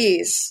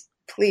please,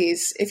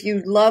 if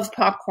you love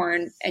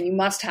popcorn and you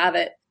must have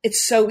it, it's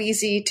so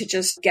easy to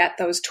just get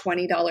those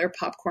 $20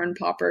 popcorn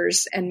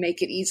poppers and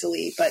make it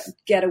easily, but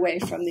get away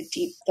from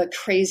the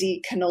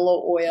crazy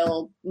canola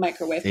oil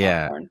microwave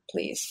popcorn,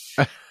 please.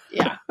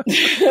 Yeah.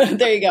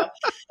 There you go.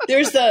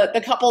 There's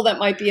the couple that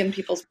might be in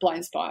people's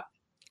blind spot.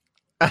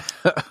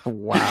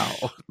 Wow.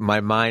 My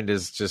mind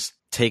is just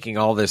taking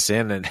all this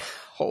in and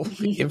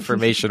holy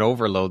information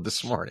overload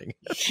this morning.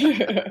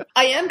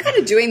 I am kind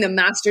of doing the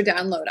master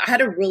download. I had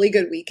a really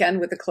good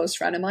weekend with a close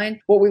friend of mine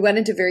where we went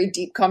into very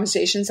deep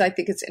conversations. I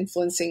think it's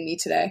influencing me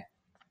today.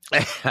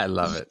 I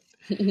love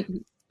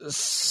it.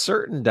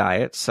 certain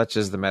diets, such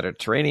as the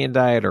Mediterranean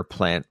diet or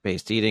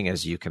plant-based eating,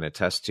 as you can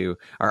attest to,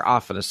 are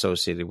often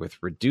associated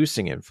with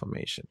reducing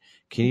inflammation.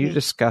 Can you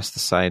discuss the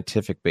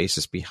scientific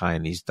basis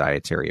behind these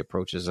dietary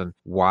approaches and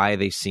why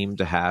they seem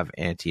to have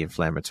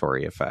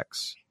anti-inflammatory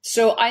effects?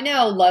 So I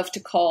now love to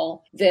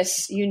call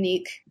this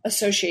unique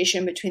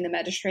association between the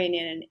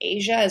Mediterranean and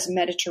Asia as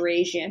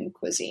Mediterranean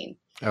cuisine.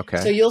 Okay.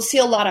 So you'll see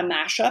a lot of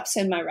mashups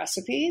in my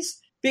recipes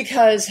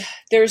because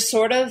there's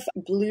sort of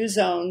blue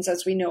zones,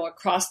 as we know,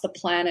 across the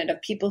planet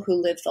of people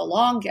who live the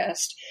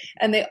longest,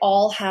 and they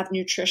all have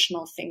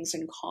nutritional things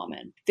in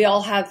common. They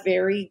all have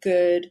very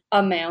good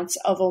amounts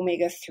of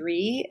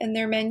omega-3 in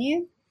their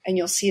menu. And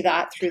you'll see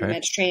that through the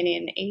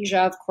Mediterranean and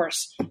Asia. Of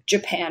course,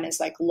 Japan is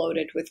like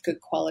loaded with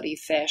good quality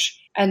fish.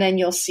 And then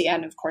you'll see,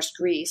 and of course,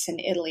 Greece and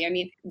Italy. I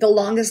mean, the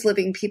longest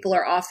living people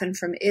are often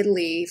from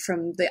Italy,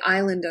 from the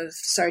island of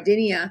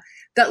Sardinia.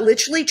 That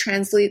literally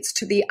translates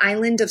to the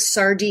island of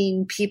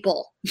sardine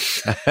people.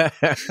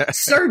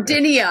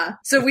 Sardinia.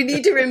 So we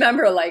need to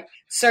remember, like,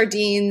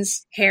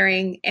 sardines,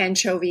 herring,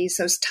 anchovies,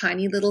 those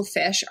tiny little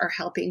fish are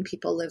helping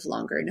people live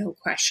longer, no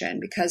question,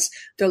 because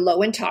they're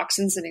low in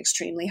toxins and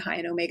extremely high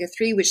in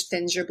omega-3, which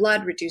thins your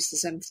blood,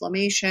 reduces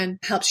inflammation,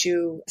 helps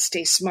you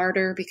stay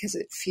smarter because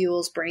it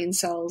fuels brain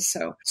cells.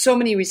 So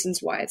many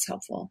reasons why it's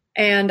helpful.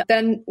 And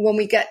then when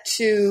we get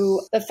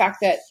to the fact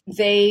that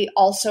they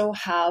also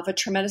have a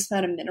tremendous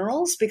amount of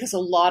minerals, because a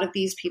lot of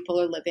these people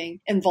are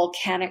living in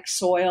volcanic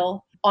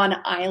soil on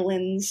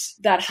islands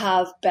that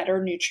have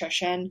better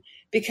nutrition,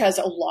 because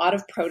a lot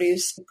of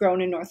produce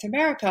grown in North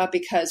America,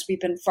 because we've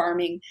been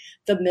farming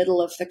the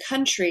middle of the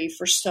country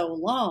for so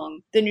long,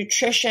 the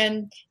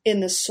nutrition in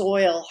the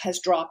soil has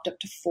dropped up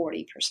to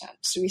 40%.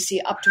 So we see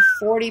up to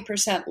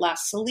 40%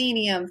 less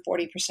selenium,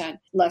 40%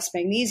 less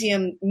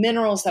magnesium,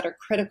 minerals that are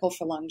critical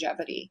for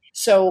longevity.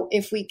 So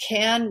if we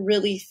can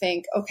really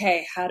think,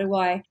 okay, how do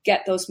I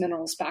get those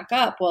minerals back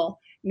up? Well,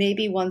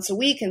 maybe once a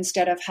week,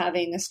 instead of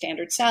having a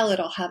standard salad,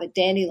 I'll have a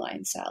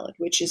dandelion salad,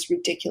 which is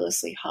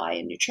ridiculously high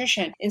in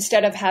nutrition.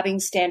 Instead of having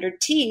standard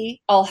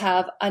tea, I'll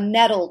have a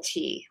nettle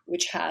tea,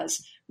 which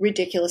has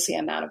ridiculously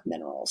amount of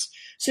minerals.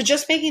 So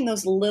just making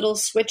those little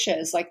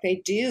switches like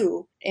they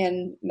do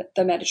in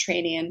the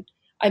Mediterranean.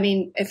 I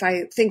mean, if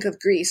I think of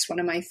Greece, one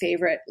of my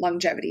favorite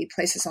longevity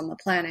places on the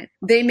planet,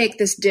 they make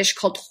this dish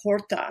called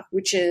horta,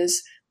 which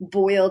is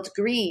boiled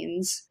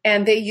greens,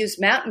 and they use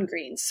mountain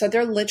greens. So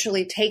they're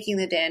literally taking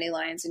the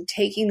dandelions and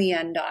taking the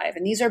endive.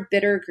 And these are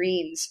bitter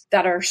greens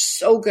that are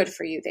so good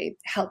for you. They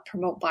help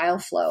promote bile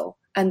flow.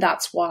 And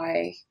that's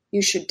why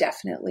you should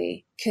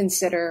definitely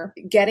consider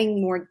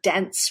getting more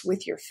dense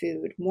with your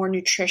food, more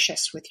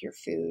nutritious with your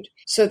food,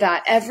 so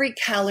that every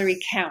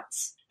calorie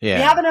counts. Yeah.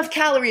 We have enough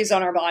calories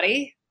on our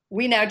body.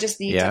 We now just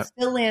need to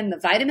fill in the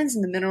vitamins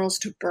and the minerals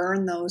to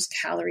burn those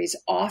calories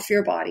off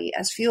your body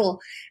as fuel.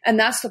 And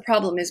that's the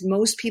problem, is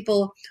most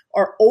people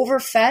are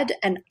overfed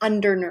and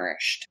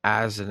undernourished.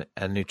 As a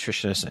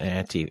nutritionist and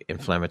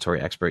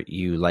anti-inflammatory expert,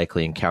 you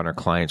likely encounter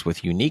clients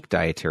with unique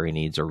dietary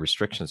needs or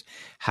restrictions.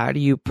 How do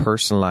you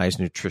personalize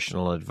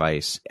nutritional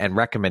advice and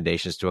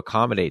recommendations to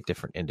accommodate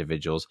different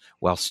individuals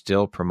while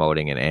still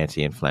promoting an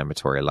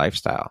anti-inflammatory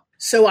lifestyle?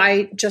 So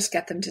I just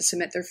get them to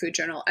submit their food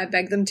journal. I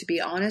beg them to be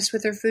honest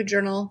with their food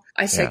journal.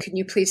 I say, can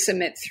you please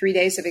submit 3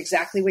 days of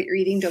exactly what you're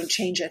eating? Don't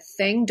change a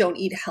thing. Don't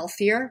eat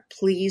healthier.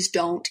 Please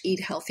don't eat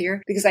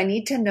healthier, because I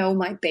need to know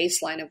my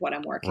baseline of what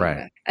I'm working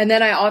with. And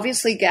then I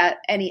obviously get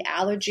any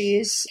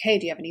allergies. Hey,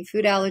 do you have any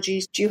food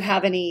allergies? Do you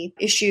have any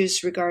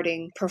issues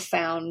regarding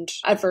profound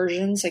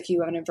aversions? Like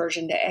you have an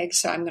aversion to eggs,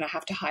 so I'm going to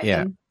have to hide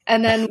them.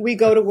 And then we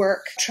go to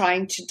work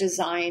trying to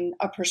design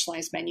a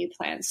personalized menu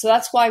plan. So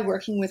that's why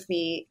working with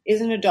me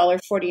isn't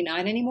 $1.49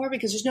 anymore,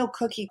 because there's no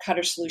cookie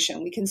cutter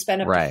solution. We can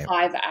spend up to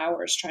 5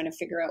 hours trying to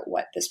figure out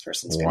what this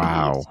person's going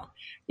to eat.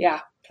 Yeah,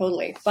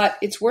 totally. But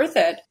it's worth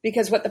it,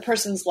 because what the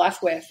person's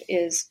left with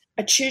is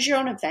a choose your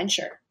own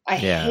adventure. I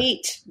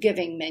hate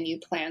giving menu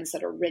plans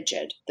that are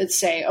rigid, that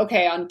say,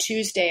 okay, on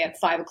Tuesday at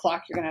 5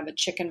 o'clock, you're going to have a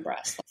chicken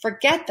breast.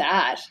 Forget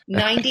that.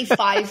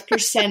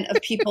 95%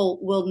 of people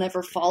will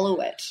never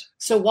follow it.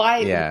 So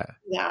why do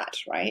that,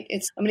 right?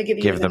 I'm going to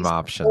give them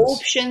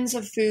options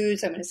of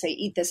foods. I'm going to say,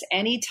 eat this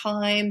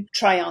anytime,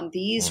 try on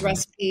these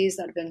recipes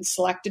that have been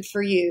selected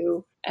for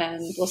you,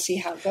 and we'll see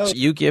how it goes. So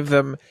you give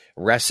them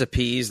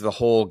recipes, the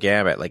whole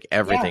gamut, like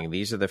everything.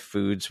 These are the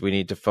foods we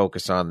need to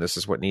focus on. This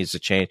is what needs to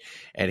change.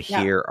 And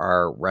here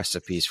are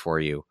recipes for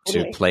you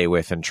to play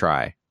with and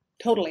try.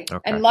 Totally.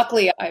 Okay. And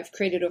luckily, I've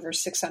created over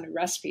 600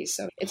 recipes,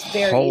 so it's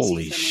very easy for me.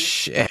 Holy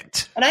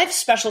shit. And I have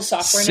special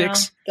software now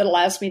that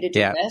allows me to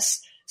do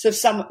this. So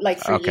if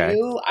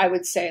you, I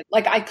would say,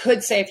 like I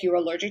could say if you were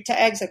allergic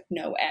to eggs, like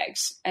no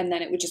eggs. And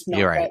then it would just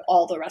knock out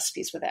all the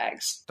recipes with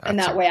eggs. That's and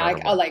that way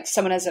I like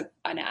someone has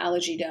an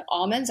allergy to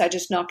almonds, I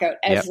just knock out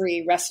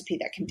every recipe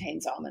that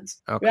contains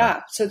almonds. Okay.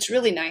 Yeah. So it's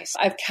really nice.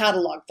 I've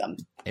cataloged them.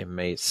 It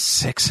made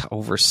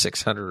over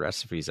 600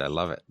 recipes. I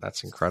love it.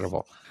 That's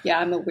incredible. Yeah,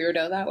 I'm a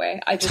weirdo that way.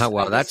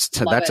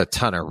 That's a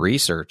ton of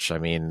research. I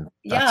mean,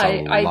 that's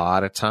a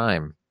lot of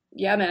time.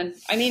 Yeah, man.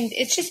 I mean,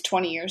 it's just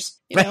 20 years,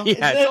 you know?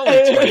 Yeah, it's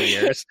only 20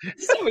 years.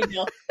 It's no big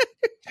deal.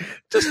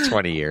 Just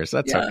 20 years.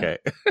 That's okay.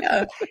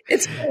 Yeah.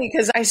 It's funny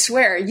because I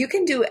swear you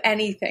can do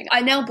anything.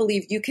 I now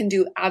believe you can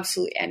do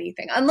absolutely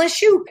anything.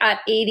 Unless you at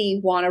 80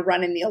 want to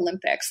run in the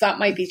Olympics. That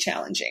might be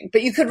challenging.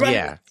 But you could run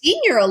the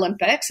senior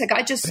Olympics. Like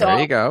I just saw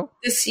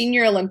the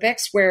senior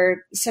Olympics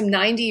where some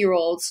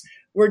 90-year-olds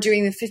were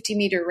doing the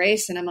 50-meter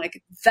race. And I'm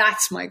like,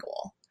 that's my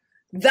goal.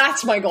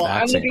 That's my goal.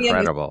 That's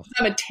incredible.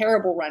 I'm a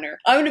terrible runner.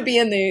 I'm going to be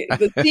in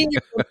the senior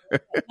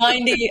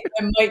 90.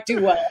 I might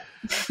do well.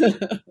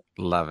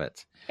 Love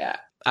it. Yeah.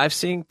 I've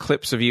seen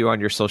clips of you on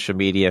your social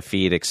media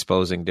feed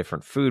exposing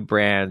different food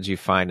brands you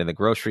find in the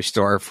grocery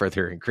store for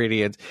their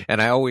ingredients.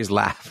 And I always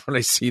laugh when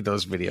I see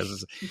those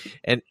videos.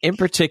 And in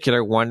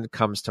particular, one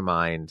comes to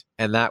mind,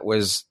 and that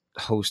was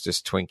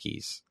Hostess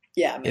Twinkies.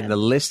 Yeah, man. In the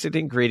listed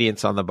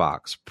ingredients on the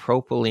box,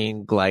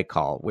 propylene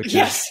glycol, which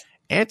is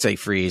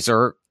antifreeze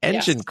or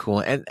engine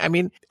coolant. And I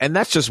mean, and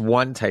that's just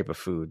one type of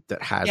food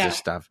that has this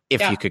stuff,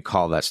 if you could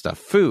call that stuff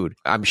food.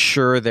 I'm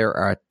sure there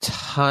are a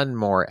ton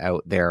more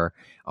out there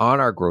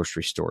on our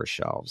grocery store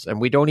shelves, and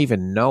we don't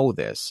even know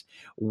this.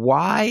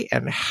 Why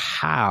and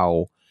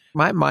how?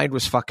 My mind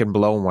was fucking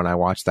blown when I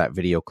watched that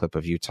video clip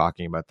of you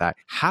talking about that.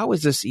 How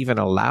is this even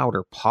allowed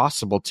or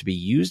possible to be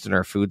used in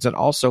our foods? And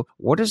also,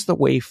 what is the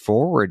way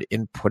forward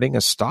in putting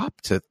a stop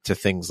to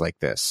things like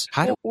this?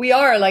 We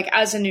are, like,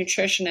 as a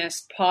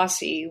nutritionist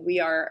posse, we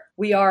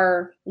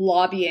are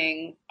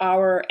lobbying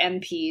our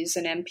MPs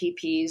and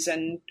MPPs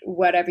and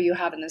whatever you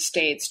have in the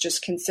States,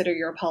 just consider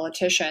your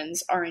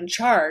politicians, are in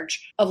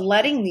charge of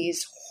letting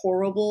these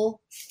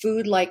horrible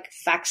food-like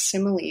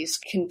facsimiles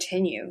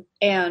continue.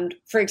 And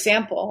for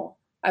example,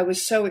 I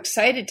was so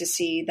excited to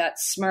see that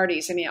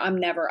Smarties, I mean, I'm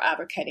never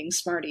advocating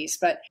Smarties,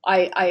 but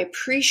I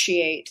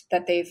appreciate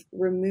that they've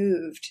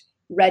removed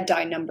red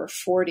dye number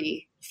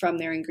 40 from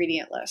their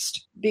ingredient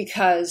list,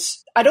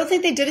 because I don't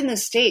think they did in the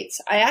States.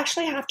 I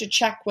actually have to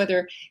check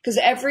whether, because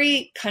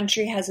every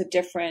country has a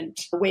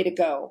different way to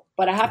go,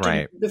 but I have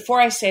to, before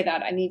I say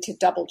that, I need to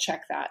double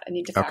check that. I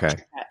need to fact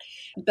check that.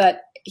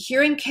 But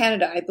here in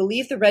Canada, I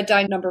believe the red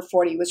dye number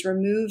 40 was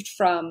removed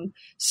from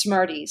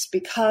Smarties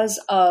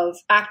because of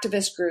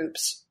activist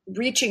groups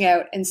reaching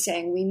out and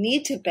saying, we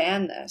need to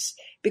ban this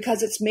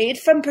because it's made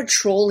from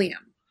petroleum.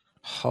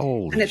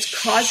 And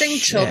it's causing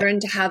children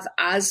to have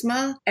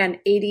asthma and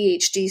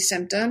ADHD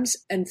symptoms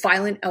and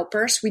violent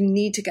outbursts. We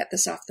need to get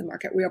this off the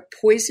market. We are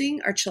poisoning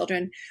our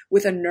children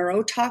with a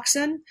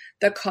neurotoxin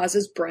that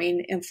causes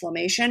brain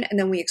inflammation. And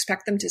then we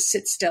expect them to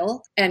sit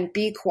still and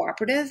be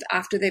cooperative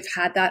after they've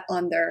had that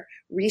on their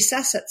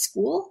recess at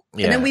school.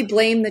 And then we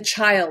blame the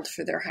child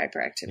for their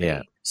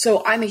hyperactivity.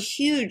 So I'm a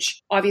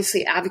huge,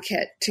 obviously,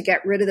 advocate to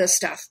get rid of this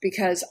stuff,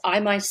 because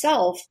I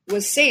myself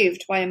was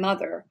saved by a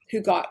mother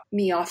who got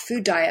me off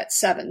food dye at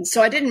 7.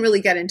 So I didn't really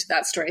get into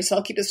that story. So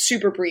I'll keep it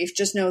super brief.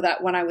 Just know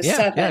that when I was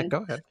 7,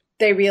 go ahead.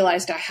 They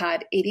realized I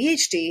had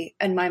ADHD,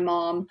 and my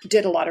mom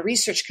did a lot of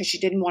research because she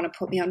didn't want to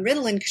put me on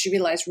Ritalin, because she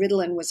realized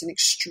Ritalin was an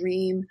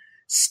extreme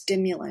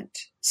stimulant.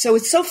 So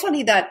it's so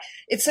funny that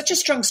it's such a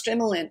strong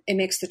stimulant, it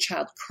makes the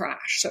child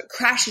crash. So it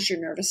crashes your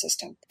nervous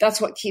system. That's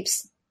what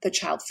keeps the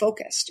child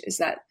focused, is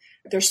that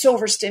they're so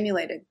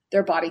overstimulated,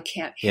 their body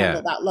can't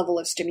handle that level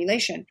of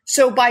stimulation.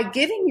 So by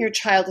giving your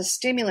child a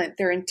stimulant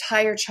their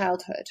entire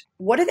childhood,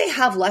 what do they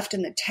have left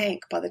in the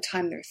tank by the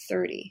time they're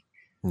 30?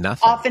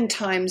 Nothing.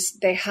 Oftentimes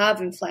they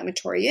have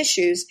inflammatory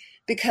issues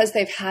because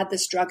they've had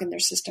this drug in their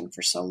system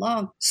for so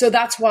long. So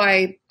that's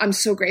why I'm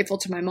so grateful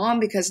to my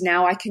mom, because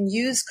now I can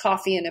use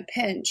coffee in a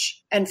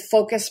pinch and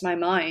focus my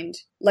mind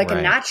like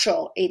a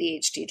natural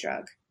ADHD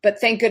drug. But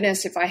thank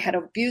goodness, if I had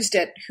abused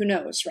it, who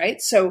knows,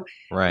 right? So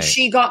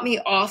she got me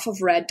off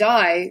of red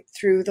dye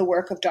through the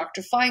work of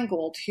Dr.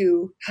 Feingold,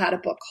 who had a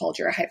book called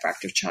You're a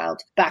Hyperactive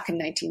Child back in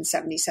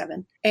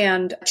 1977,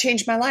 and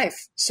changed my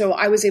life. So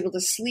I was able to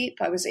sleep.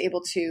 I was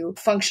able to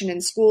function in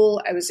school.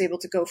 I was able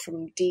to go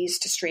from D's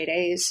to straight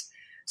A's.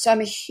 So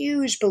I'm a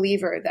huge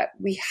believer that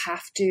we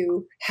have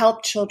to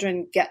help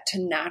children get to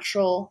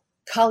natural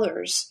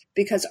colors,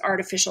 because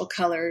artificial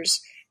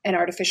colors and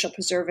artificial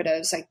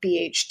preservatives like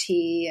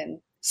BHT and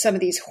some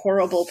of these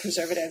horrible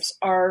preservatives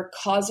are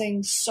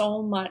causing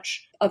so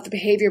much of the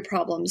behavior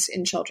problems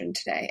in children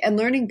today, and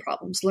learning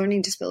problems,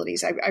 learning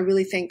disabilities, I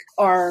really think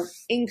are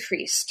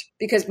increased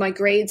because my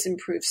grades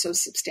improve so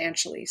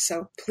substantially.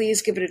 So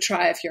please give it a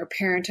try. If you're a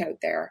parent out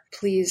there,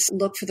 please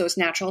look for those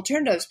natural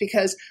alternatives,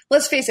 because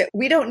let's face it,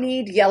 we don't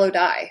need yellow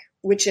dye,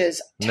 which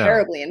is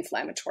terribly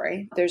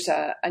inflammatory. There's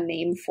a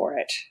name for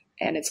it,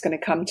 and it's going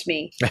to come to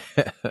me.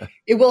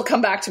 It will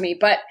come back to me,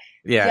 but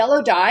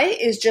yellow dye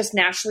is just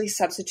naturally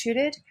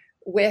substituted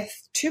with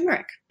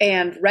turmeric,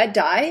 and red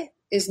dye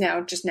is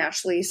now just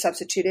naturally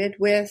substituted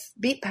with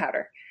beet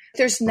powder.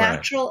 There's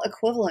natural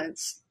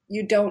equivalents.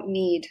 You don't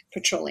need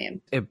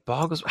petroleum. It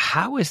boggles.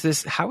 How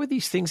are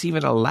these things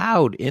even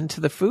allowed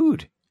into the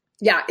food?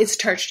 Yeah, it's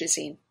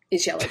tartrazine.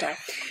 is yellow dye.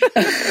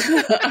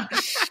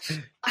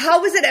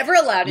 How was it ever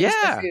allowed into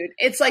the food?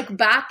 It's like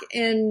back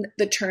in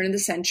the turn of the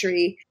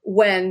century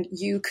when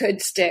you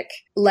could stick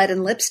lead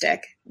in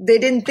lipstick. They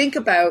didn't think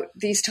about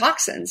these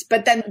toxins,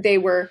 but then they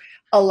were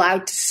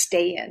allowed to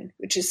stay in,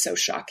 which is so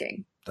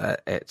shocking.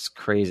 It's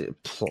crazy.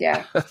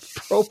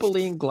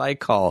 Propylene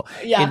glycol.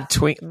 Yeah.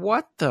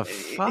 What the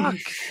fuck?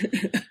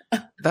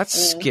 That's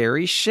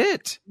scary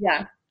shit.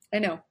 Yeah, I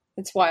know.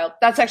 It's wild.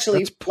 That's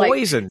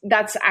poison.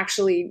 That's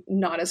actually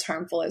not as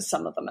harmful as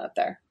some of them out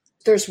there.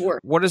 There's worse.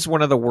 What is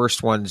one of the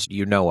worst ones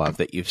you know of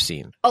that you've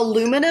seen?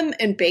 Aluminum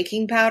in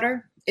baking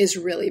powder is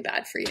really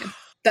bad for you.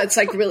 That's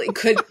like really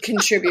could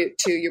contribute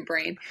to your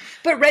brain.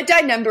 But red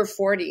dye number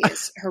 40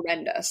 is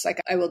horrendous. Like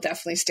I will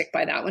definitely stick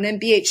by that one.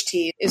 And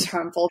BHT is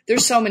harmful.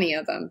 There's so many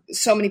of them.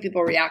 So many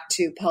people react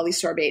to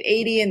polysorbate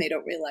 80 and they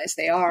don't realize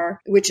they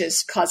are, which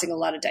is causing a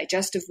lot of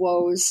digestive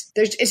woes.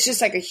 It's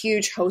just like a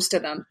huge host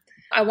of them.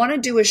 I want to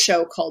do a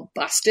show called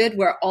Busted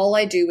where all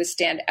I do is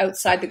stand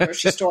outside the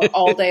grocery store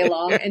all day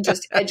long and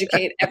just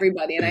educate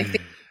everybody. And I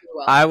think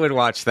I would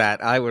watch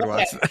that.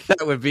 Watch that.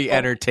 That would be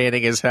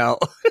entertaining as hell.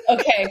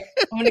 Okay.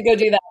 I'm going to go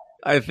do that.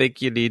 I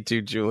think you need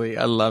to, Julie.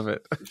 I love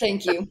it.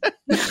 Thank you.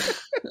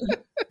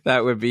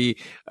 That would be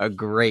a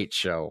great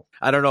show.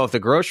 I don't know if the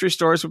grocery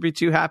stores would be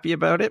too happy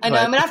about it. I know.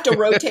 I'm going to have to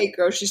rotate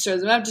grocery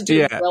stores. I'm going to have to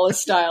do it Gorilla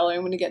style or I'm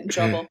going to get in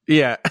trouble.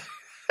 Yeah.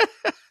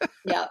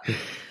 Yeah.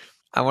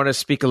 I want to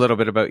speak a little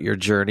bit about your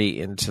journey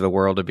into the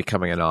world of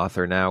becoming an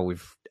author now.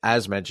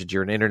 As mentioned,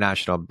 you're an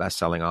international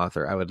best-selling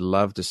author. I would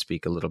love to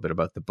speak a little bit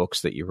about the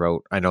books that you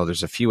wrote. I know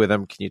there's a few of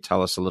them. Can you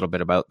tell us a little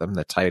bit about them,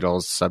 the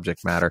titles,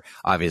 subject matter?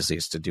 Obviously,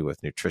 it's to do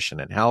with nutrition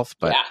and health.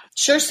 But yeah,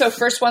 sure. So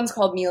first one's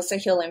called Meals to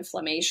Heal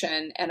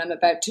Inflammation, and I'm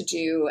about to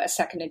do a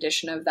second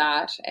edition of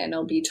that, and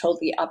it'll be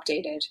totally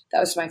updated.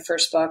 That was my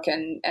first book,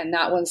 and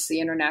that one's the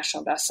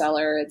international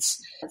bestseller.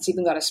 It's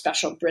even got a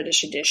special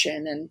British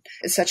edition, and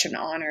it's such an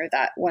honor.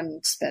 That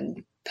one's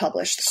been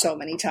published so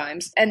many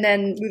times. And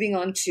then moving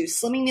on to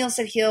Slimming Meals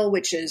That Heal,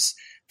 which is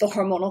the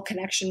hormonal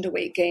connection to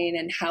weight gain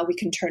and how we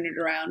can turn it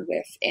around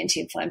with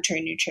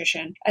anti-inflammatory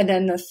nutrition. And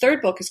then the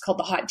third book is called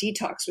The Hot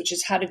Detox, which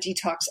is how to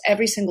detox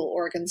every single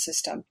organ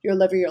system, your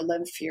liver, your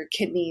lymph, your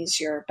kidneys,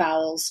 your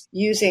bowels,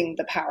 using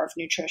the power of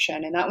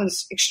nutrition. And that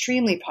one's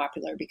extremely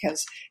popular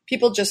because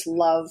people just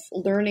love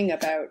learning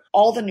about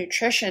all the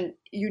nutrition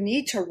you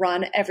need to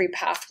run every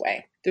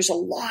pathway. There's a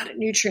lot of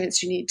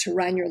nutrients you need to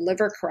run your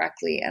liver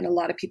correctly. And a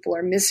lot of people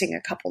are missing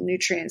a couple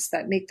nutrients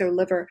that make their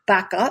liver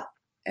back up.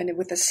 And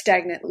with a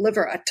stagnant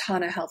liver, a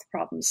ton of health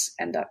problems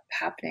end up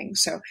happening.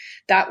 So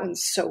that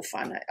one's so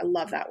fun. I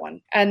love that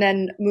one. And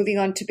then moving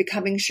on to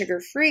Becoming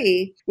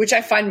Sugar-Free, which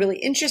I find really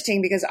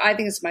interesting because I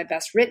think it's my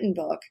best written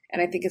book.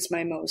 And I think it's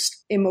my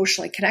most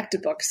emotionally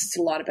connected book because it's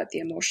a lot about the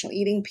emotional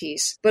eating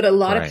piece. But a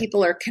lot of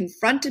people are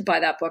confronted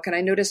by that book. And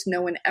I notice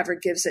no one ever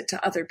gives it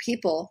to other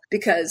people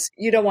because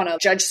you don't want to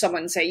judge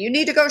someone and say, you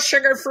need to go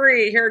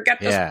sugar-free. Here, get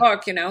this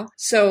book,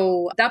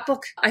 So that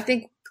book, I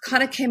think,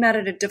 kind of came out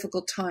at a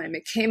difficult time.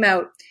 It came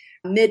out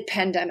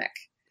mid-pandemic.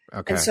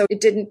 Okay. And so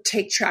it didn't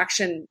take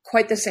traction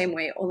quite the same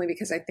way, only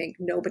because I think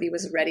nobody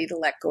was ready to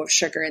let go of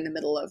sugar in the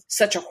middle of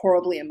such a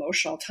horribly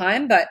emotional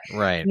time. But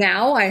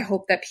now I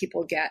hope that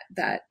people get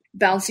that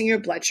balancing your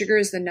blood sugar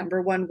is the number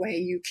one way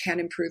you can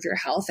improve your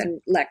health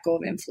and let go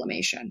of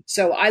inflammation.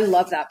 So I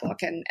love that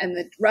book. And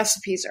the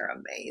recipes are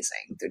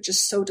amazing. They're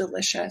just so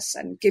delicious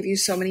and give you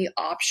so many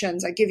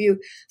options. I give you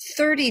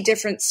 30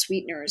 different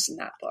sweeteners in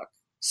that book.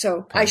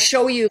 So I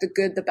show you the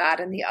good, the bad,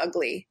 and the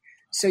ugly.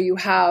 So you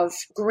have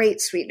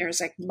great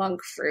sweeteners like monk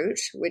fruit,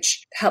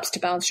 which helps to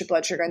balance your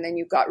blood sugar. And then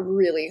you've got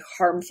really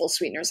harmful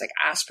sweeteners like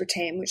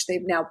aspartame, which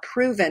they've now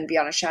proven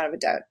beyond a shadow of a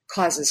doubt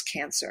causes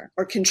cancer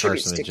or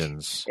contributes to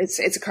it's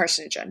a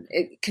carcinogen.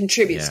 It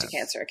contributes to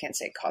cancer. I can't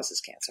say it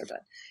causes cancer,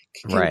 but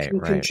can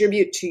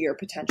contribute to your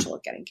potential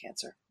of getting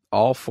cancer.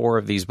 All four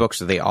of these books,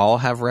 do they all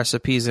have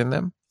recipes in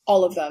them?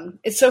 All of them.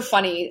 It's so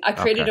funny. I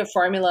created a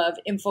formula of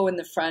info in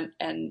the front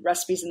and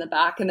recipes in the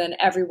back, and then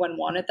everyone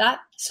wanted that.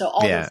 So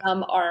all of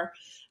them are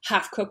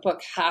half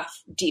cookbook,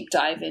 half deep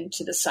dive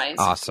into the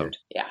science of food.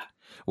 Yeah.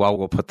 Well,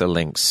 we'll put the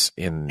links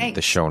in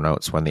the show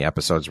notes when the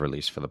episode's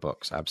released for the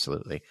books.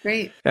 Absolutely.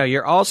 Great. Now,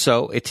 you're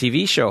also a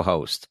TV show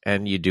host,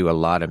 and you do a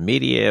lot of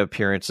media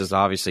appearances,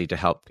 obviously, to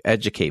help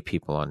educate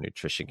people on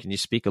nutrition. Can you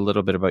speak a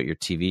little bit about your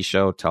TV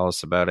show? Tell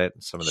us about it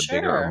and some of the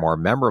bigger or more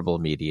memorable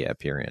media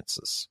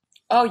appearances.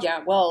 Oh, yeah.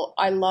 Well,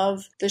 I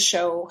love the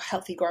show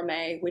Healthy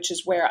Gourmet, which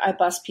is where I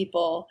bust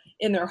people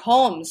in their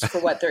homes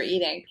for what they're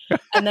eating.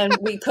 And then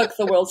we cook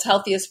the world's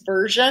healthiest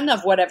version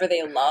of whatever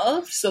they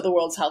love. So the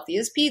world's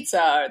healthiest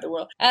pizza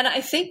or And I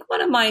think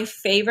one of my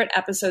favorite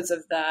episodes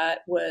of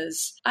that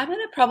was, I'm going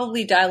to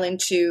probably dial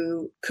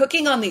into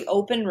cooking on the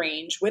open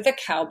range with a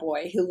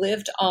cowboy who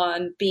lived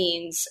on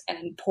beans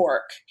and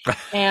pork.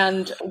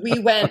 And we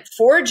went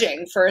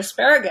foraging for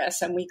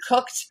asparagus and we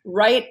cooked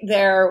right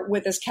there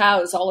with his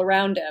cows all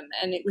around him.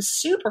 and it was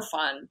super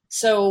fun.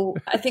 So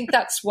I think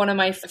that's one of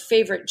my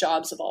favorite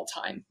jobs of all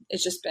time.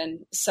 It's just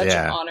been such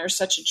an honor,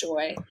 such a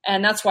joy.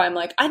 And that's why I'm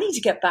like, I need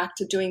to get back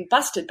to doing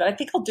Busted, but I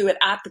think I'll do it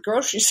at the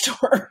grocery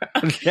store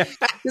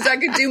because I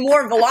could do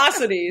more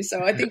velocity.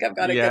 So I think I've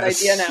got a good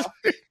idea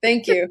now.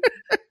 Thank you.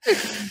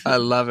 I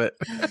love it.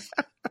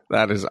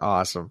 That is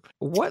awesome.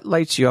 What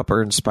lights you up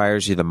or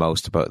inspires you the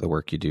most about the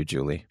work you do,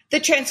 Julie? The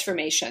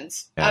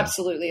transformations. Yeah.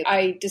 Absolutely.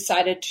 I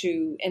decided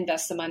to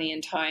invest the money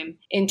and time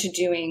into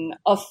doing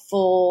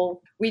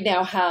we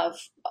now have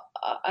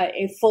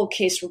a full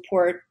case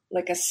report,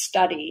 like a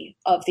study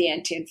of the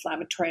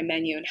anti-inflammatory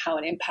menu and how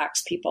it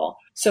impacts people.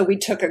 So we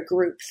took a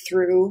group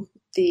through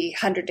the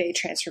 100-day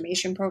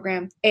transformation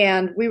program,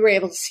 and we were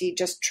able to see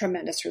just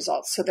tremendous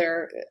results. So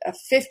they're a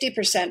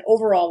 50%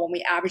 overall when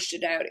we averaged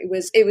it out.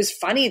 It was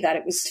funny that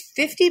it was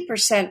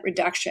 50%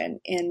 reduction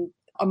in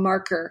a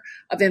marker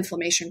of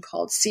inflammation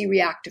called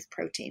C-reactive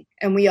protein.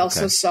 And we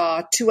also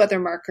saw 2 other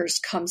markers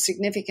come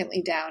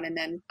significantly down, and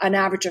then an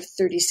average of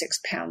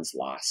 36 pounds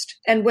lost.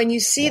 And when you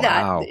see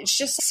that, it's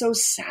just so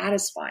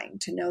satisfying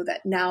to know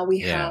that now we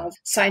have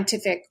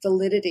scientific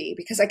validity,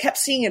 because I kept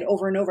seeing it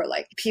over and over,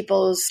 like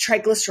people's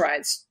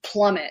triglycerides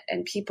plummet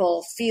and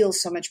people feel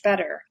so much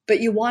better. But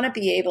you want to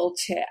be able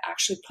to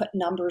actually put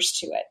numbers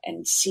to it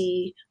and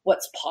see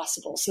what's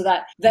possible, so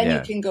that then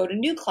you can go to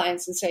new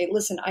clients and say,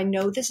 listen, I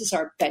know this is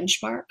our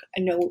benchmark. I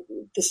know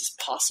this is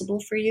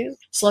possible for you.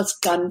 So let's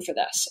gun for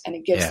this. And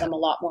it gives them a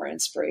lot more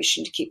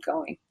inspiration to keep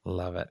going.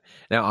 Love it.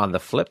 Now, on the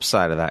flip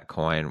side of that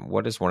coin,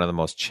 what is one of the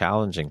most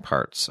challenging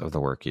parts of the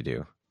work you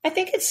do? I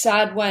think it's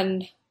sad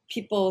when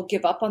people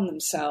give up on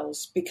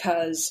themselves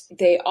because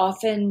they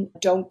often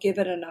don't give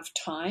it enough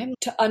time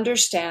to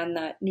understand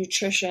that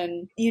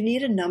nutrition, you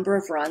need a number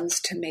of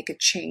runs to make a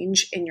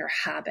change in your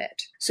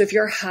habit. So if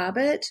your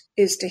habit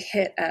is to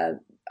hit a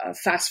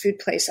fast food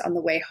place on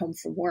the way home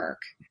from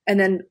work, and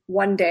then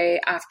one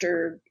day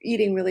after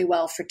eating really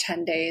well for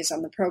 10 days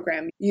on the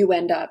program, you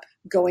end up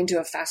going to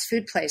a fast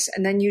food place,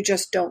 and then you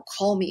just don't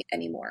call me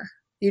anymore.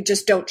 You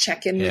just don't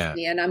check in with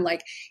me. And I'm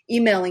like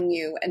emailing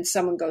you and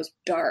someone goes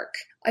dark.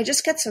 I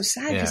just get so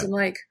sad because I'm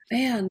like,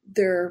 man,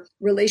 their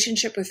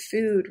relationship with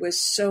food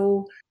was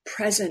so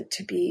present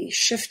to be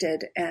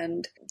shifted,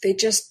 and they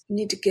just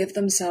need to give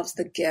themselves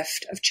the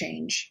gift of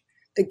change,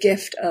 the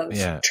gift of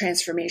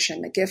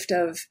transformation, the gift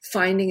of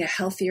finding a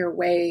healthier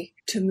way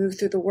to move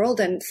through the world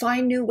and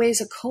find new ways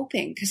of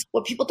coping. Because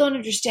what people don't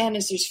understand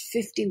is there's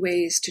 50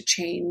 ways to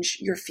change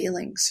your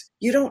feelings.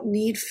 You don't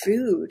need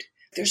food.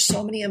 There's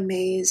so many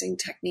amazing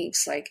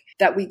techniques like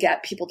that we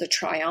get people to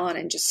try on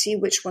and just see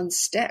which ones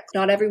stick.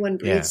 Not everyone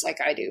breathes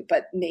like I do,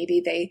 but maybe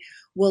they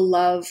will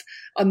love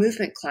a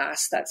movement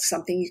class. That's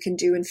something you can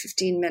do in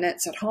 15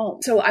 minutes at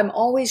home. So I'm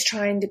always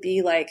trying to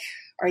be like,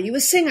 are you a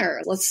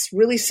singer? Let's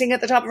really sing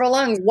at the top of our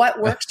lungs. What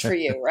works for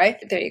you, right?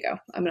 There you go.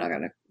 I'm not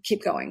going to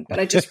keep going, but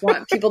I just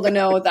want people to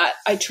know that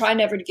I try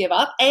never to give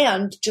up,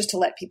 and just to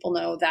let people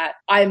know that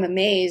I'm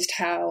amazed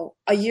how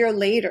a year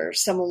later,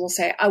 someone will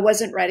say, I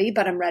wasn't ready,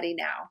 but I'm ready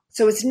now.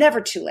 So it's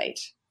never too late.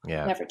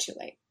 Yeah. Never too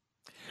late.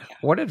 Yeah.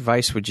 What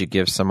advice would you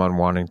give someone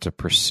wanting to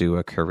pursue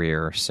a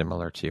career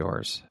similar to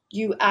yours?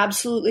 You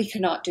absolutely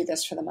cannot do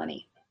this for the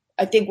money.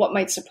 I think what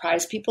might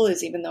surprise people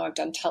is, even though I've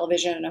done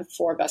television and I have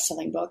 4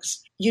 best-selling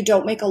books, you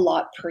don't make a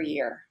lot per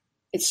year.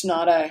 It's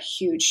not a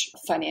huge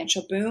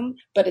financial boom,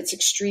 but it's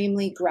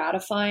extremely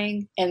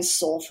gratifying and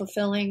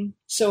soul-fulfilling.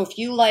 So if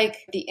you like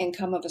the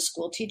income of a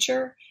school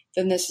teacher,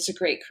 then this is a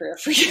great career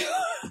for you,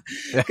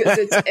 because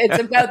it's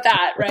about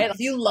that, right? If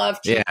you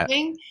love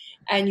teaching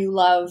and you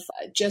love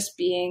just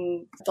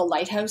being the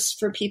lighthouse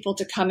for people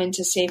to come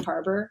into Safe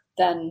Harbor,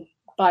 then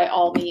by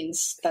all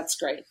means, that's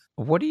great.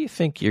 What do you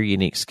think your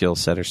unique skill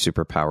set or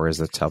superpower is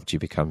that's helped you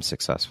become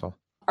successful?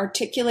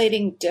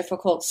 Articulating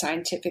difficult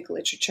scientific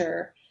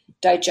literature,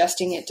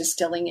 digesting it,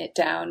 distilling it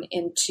down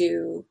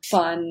into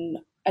fun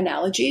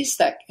analogies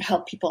that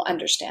help people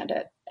understand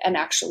it and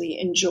actually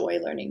enjoy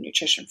learning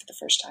nutrition for the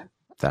first time.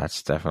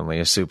 That's definitely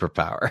a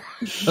superpower.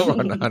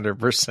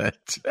 100%.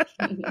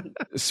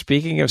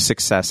 Speaking of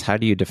success, how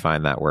do you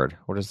define that word?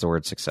 What does the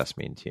word success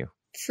mean to you?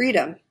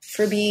 Freedom.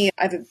 For me,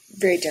 I have a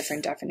very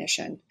different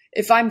definition.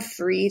 If I'm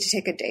free to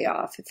take a day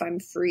off, if I'm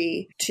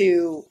free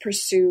to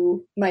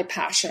pursue my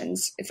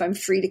passions, if I'm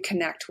free to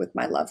connect with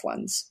my loved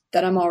ones,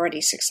 then I'm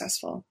already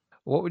successful.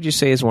 What would you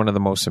say is one of the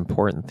most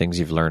important things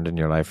you've learned in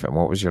your life? And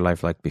what was your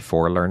life like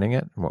before learning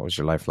it? And what was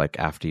your life like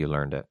after you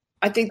learned it?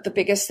 I think the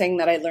biggest thing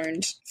that I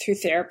learned through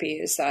therapy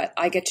is that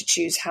I get to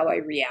choose how I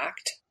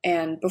react.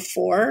 And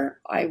before,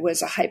 I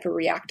was a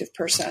hyper-reactive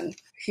person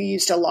who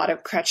used a lot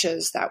of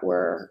crutches that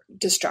were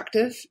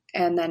destructive.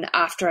 And then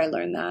after I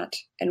learned that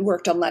and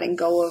worked on letting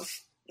go of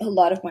a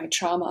lot of my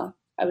trauma,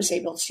 I was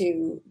able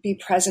to be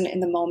present in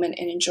the moment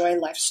and enjoy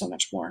life so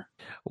much more.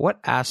 What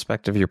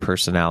aspect of your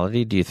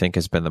personality do you think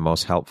has been the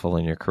most helpful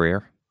in your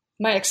career?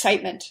 My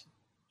excitement.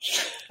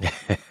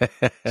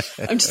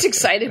 I'm just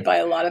excited by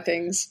a lot of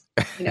things,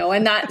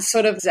 and that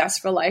sort of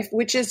zest for life,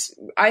 which is,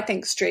 I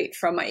think, straight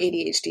from my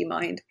ADHD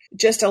mind,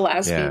 just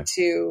allows me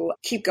to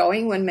keep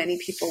going when many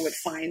people would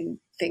find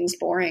things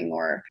boring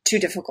or too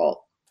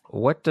difficult.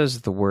 What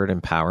does the word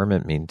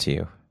empowerment mean to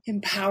you?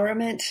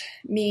 Empowerment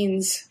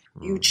means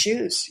you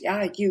choose.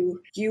 Yeah,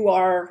 you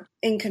are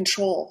in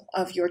control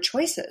of your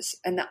choices.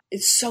 And that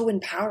is so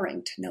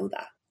empowering to know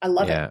that. I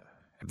love it.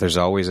 There's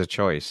always a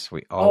choice.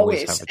 We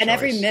always have a choice. And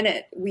every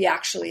minute we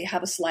actually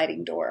have a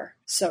sliding door.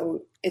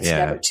 So it's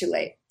never too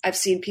late. I've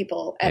seen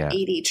people at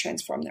 80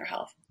 transform their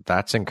health.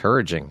 That's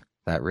encouraging.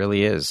 That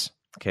really is.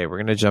 Okay, we're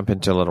going to jump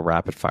into a little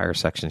rapid fire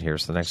section here.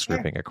 So the next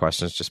grouping of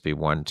questions just be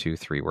 1, 2,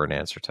 3 word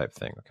answer type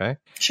thing. Okay?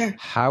 Sure.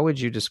 How would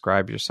you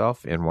describe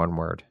yourself in one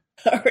word?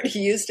 I already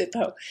used it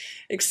though.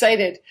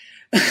 Excited.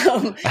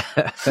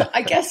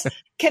 I guess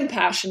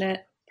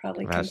compassionate.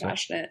 Probably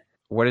compassionate.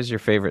 What is your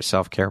favorite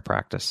self-care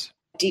practice?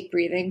 Deep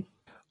breathing.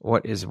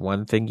 What is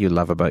one thing you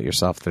love about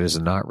yourself that is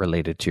not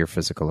related to your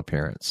physical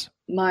appearance?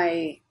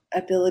 My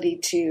ability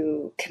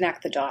to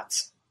connect the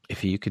dots.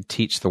 If you could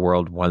teach the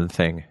world one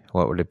thing,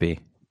 what would it be?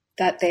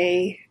 That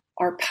they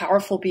are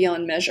powerful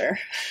beyond measure.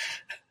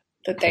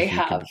 That they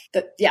have.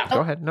 Go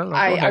ahead. No,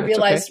 I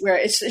realized where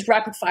it's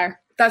rapid fire.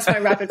 That's my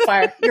rapid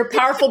fire. You're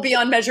powerful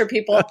beyond measure,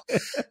 people.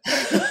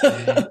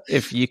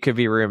 If you could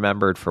be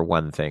remembered for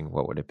one thing,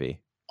 what would it be?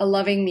 A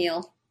loving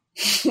meal.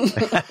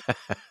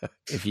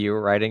 If you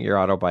were writing your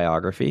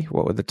autobiography,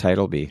 what would the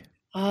title be?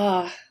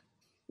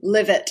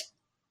 Liveit.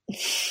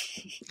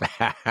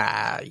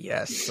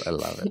 Yes, I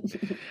love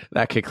it.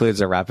 That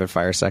concludes our rapid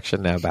fire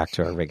section. Now back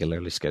to our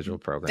regularly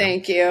scheduled program.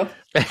 Thank you.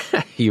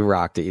 You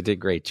rocked it. You did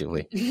great,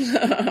 Julie.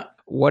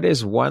 What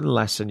is one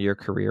lesson your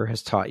career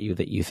has taught you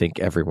that you think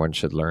everyone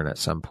should learn at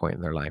some point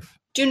in their life?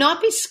 Do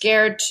not be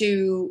scared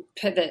to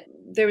pivot.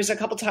 There was a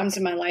couple times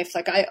in my life,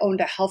 like I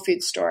owned a health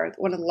food store,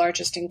 one of the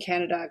largest in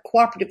Canada,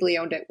 cooperatively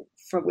owned it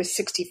with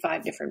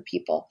 65 different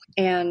people.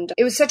 And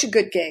it was such a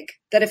good gig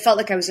that it felt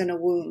like I was in a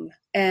womb.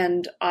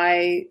 And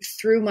I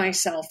threw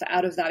myself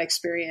out of that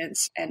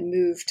experience and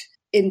moved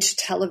into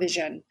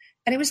television.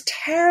 And it was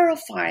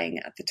terrifying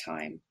at the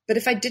time. But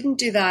if I didn't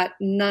do that,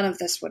 none of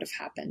this would have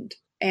happened.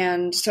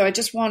 And so I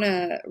just want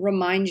to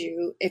remind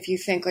you, if you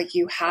think like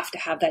you have to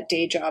have that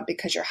day job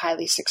because you're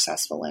highly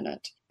successful in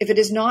it, if it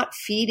is not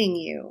feeding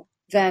you,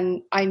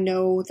 then I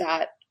know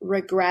that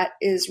regret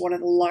is one of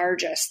the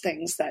largest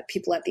things that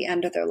people at the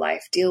end of their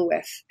life deal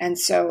with. And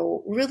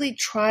so really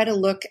try to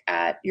look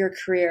at your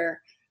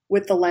career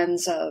with the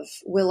lens of,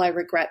 will I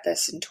regret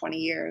this in 20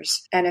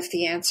 years? And if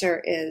the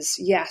answer is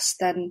yes,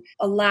 then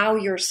allow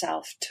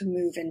yourself to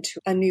move into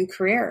a new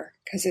career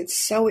because it's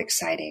so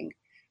exciting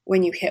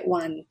when you hit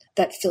one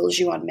that fills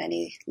you on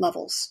many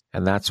levels.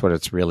 And that's what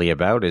it's really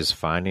about, is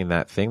finding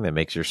that thing that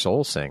makes your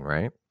soul sing,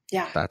 right?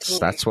 Yeah.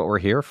 That's what we're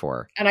here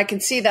for. And I can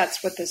see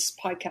that's what this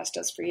podcast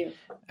does for you.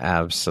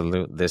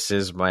 Absolutely. This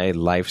is my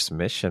life's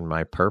mission,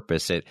 my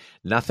purpose.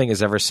 Nothing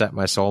has ever set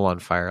my soul on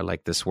fire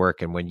like this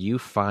work. And when you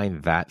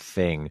find that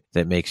thing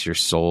that makes your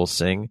soul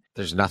sing,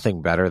 there's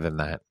nothing better than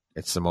that.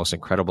 It's the most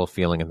incredible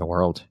feeling in the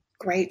world.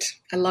 Great.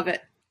 I love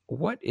it.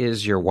 What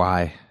is your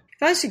why?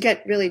 If I was to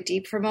get really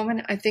deep for a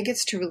moment, I think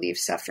it's to relieve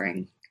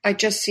suffering. I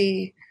just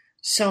see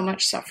so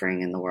much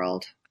suffering in the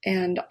world.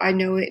 And I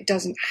know it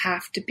doesn't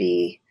have to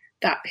be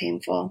that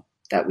painful,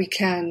 that we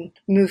can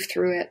move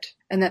through it,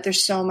 and that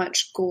there's so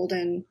much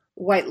golden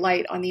white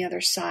light on the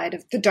other side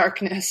of the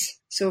darkness.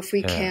 So if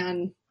we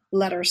can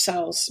let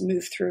ourselves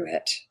move through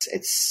it,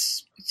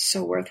 it's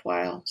so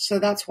worthwhile. So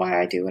that's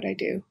why I do what I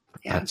do.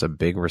 Yeah. That's a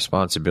big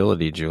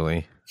responsibility,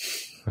 Julie.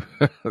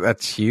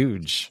 That's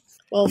huge.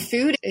 Well,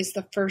 food is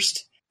the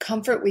first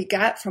comfort we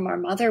get from our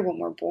mother when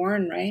we're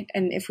born, right?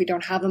 And if we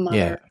don't have a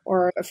mother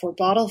or if we're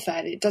bottle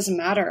fed, it doesn't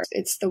matter.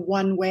 It's the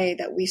one way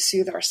that we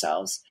soothe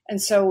ourselves.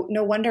 And so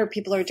no wonder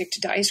people are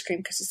addicted to ice cream,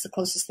 because it's the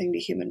closest thing to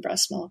human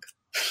breast milk.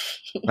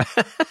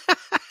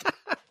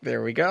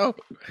 There we go.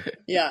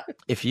 Yeah.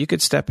 If you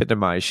could step into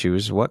my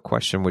shoes, what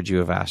question would you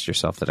have asked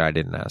yourself that I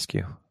didn't ask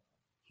you?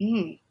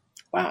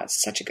 Wow,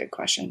 it's such a good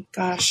question.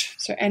 Gosh,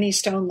 so any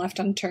stone left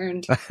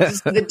unturned. This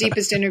is the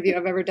deepest interview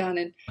I've ever done,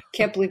 and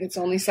can't believe it's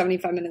only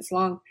 75 minutes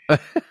long.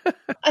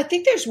 I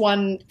think there's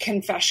one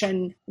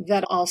confession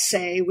that I'll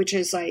say, which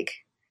is like,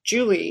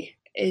 Julie,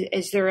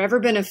 is there ever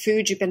been a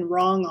food you've been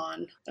wrong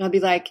on? And I'll be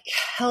like,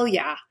 hell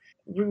yeah.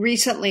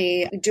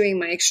 Recently, doing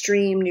my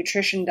extreme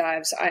nutrition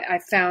dives,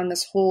 I found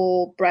this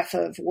whole breadth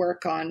of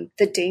work on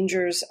the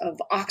dangers of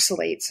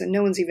oxalates, and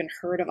no one's even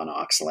heard of an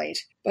oxalate,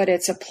 but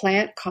it's a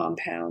plant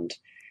compound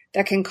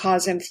that can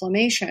cause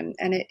inflammation.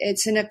 And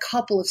it's in a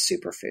couple of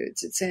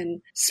superfoods. It's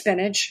in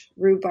spinach,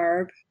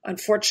 rhubarb,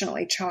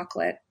 unfortunately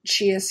chocolate,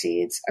 chia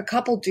seeds, a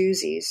couple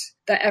doozies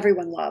that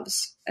everyone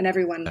loves and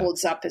everyone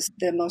holds up as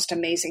the most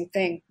amazing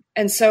thing.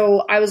 And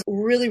so I was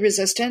really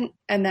resistant.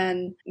 And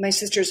then my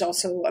sister's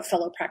also a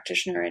fellow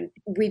practitioner, and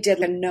we did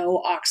a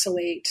no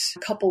oxalate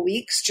a couple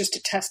weeks just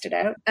to test it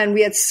out. And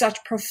we had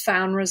such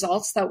profound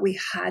results that we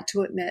had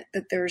to admit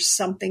that there's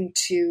something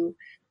to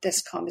this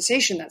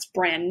conversation that's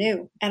brand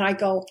new. And I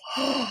go,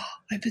 oh,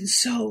 I've been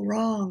so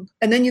wrong.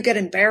 And then you get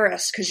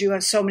embarrassed because you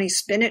have so many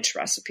spinach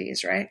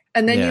recipes, right?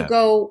 And then you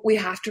go, we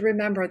have to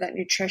remember that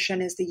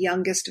nutrition is the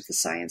youngest of the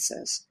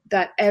sciences,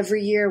 that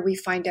every year we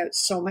find out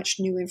so much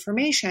new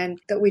information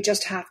that we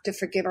just have to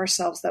forgive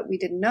ourselves that we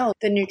didn't know.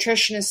 The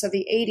nutritionists of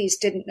the 80s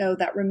didn't know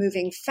that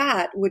removing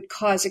fat would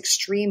cause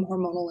extreme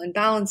hormonal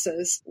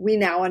imbalances. We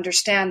now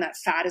understand that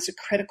fat is a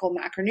critical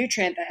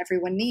macronutrient that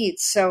everyone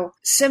needs. So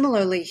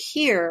similarly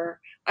here,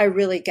 I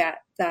really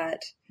get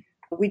that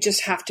we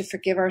just have to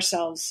forgive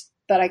ourselves.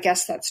 But I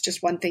guess that's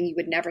just one thing you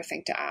would never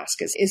think to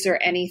ask is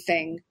there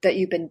anything that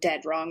you've been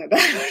dead wrong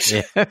about?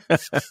 Yeah.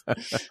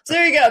 So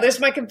there you go. There's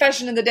my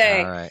confession of the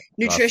day. All right.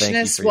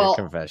 Nutritionists will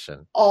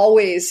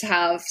always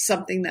have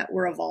something that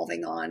we're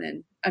evolving on.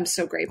 And I'm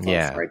so grateful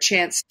for a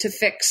chance to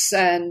fix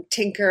and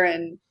tinker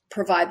and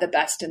provide the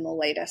best and the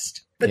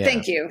latest. But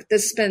thank you.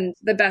 This has been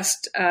the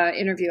best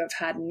interview I've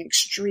had in an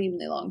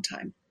extremely long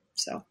time.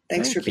 So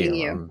thanks for being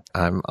you.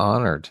 I'm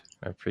honored.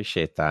 I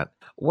appreciate that.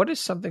 What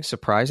is something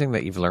surprising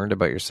that you've learned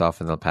about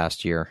yourself in the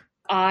past year?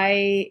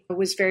 I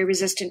was very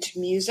resistant to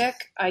music.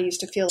 I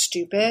used to feel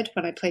stupid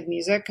when I played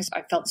music because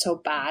I felt so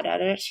bad at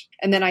it.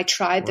 And then I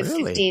tried the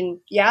 15.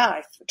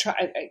 Yeah,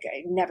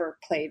 I never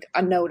played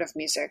a note of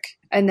music.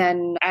 And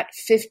then at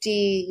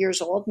 50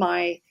 years old,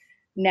 my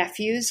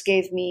nephews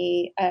gave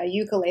me a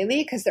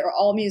ukulele because they're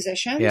all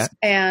musicians. Yeah.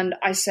 And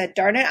I said,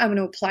 darn it, I'm going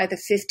to apply the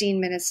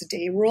 15 minutes a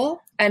day rule.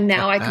 And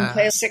now I can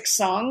play 6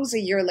 songs a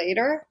year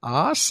later.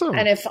 Awesome.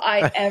 And if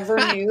I ever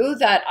knew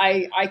that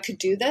I could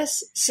do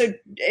this, so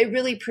it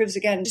really proves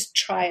again, just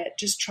try it.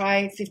 Just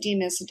try 15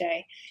 minutes a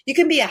day. You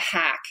can be a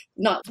hack,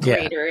 not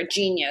great or a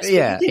genius,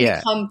 but you can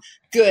become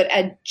good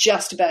at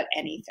just about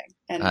anything.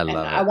 And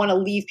I want to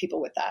leave people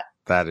with that.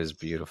 That is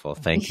beautiful.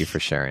 Thank you for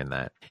sharing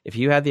that. If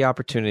you had the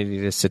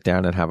opportunity to sit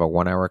down and have a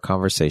 1-hour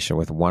conversation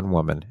with one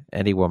woman,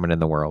 any woman in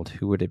the world,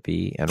 who would it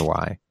be and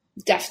why?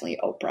 Definitely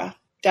Oprah.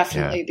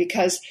 Definitely.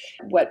 Because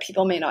what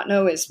people may not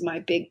know is my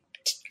big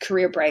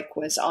career break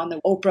was on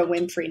the Oprah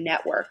Winfrey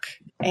Network.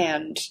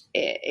 And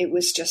it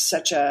was just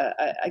such a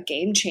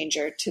game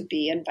changer to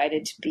be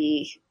invited to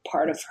be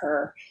part of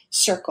her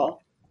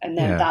circle. And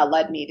then that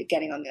led me to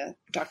getting on the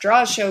Dr.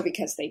 Oz show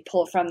because they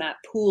pull from that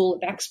pool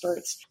of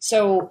experts.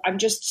 So I'm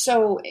just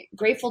so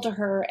grateful to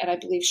her. And I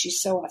believe she's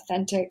so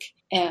authentic.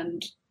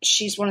 And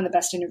she's one of the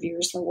best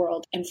interviewers in the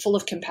world and full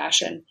of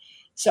compassion.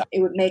 So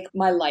it would make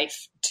my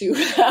life to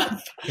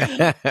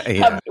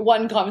have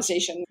one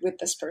conversation with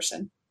this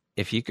person.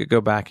 If you could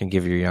go back and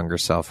give your younger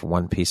self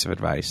one piece of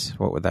advice,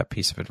 what would that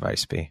piece of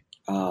advice be?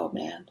 Oh,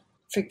 man.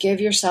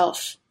 Forgive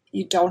yourself.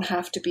 You don't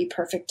have to be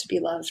perfect to be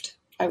loved.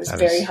 I was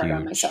very hard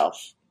on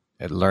myself.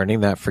 Learning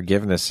that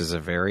forgiveness is a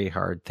very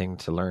hard thing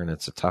to learn.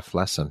 It's a tough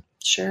lesson.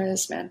 Sure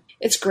is, man.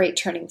 It's great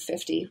turning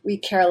 50. We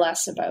care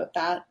less about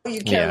that.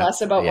 You care less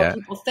about what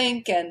people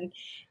think, and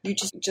you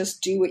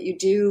just do what you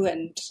do.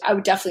 And I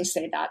would definitely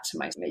say that to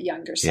my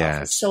younger self.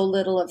 Yeah. So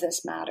little of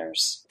this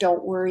matters.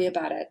 Don't worry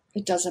about it.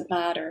 It doesn't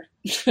matter.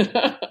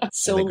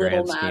 So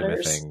little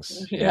matters.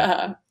 Things.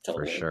 Yeah,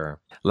 totally. For sure.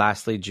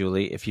 Lastly,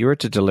 Julie, if you were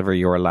to deliver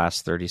your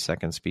last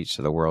 30-second speech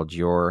to the world,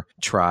 your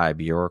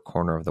tribe, your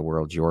corner of the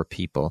world, your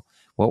people,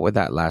 what would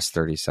that last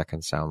 30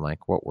 seconds sound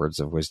like? What words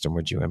of wisdom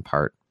would you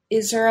impart?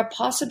 Is there a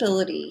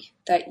possibility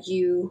that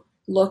you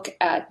look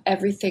at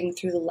everything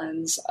through the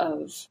lens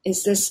of,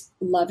 is this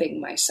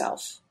loving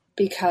myself?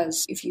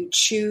 Because if you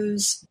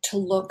choose to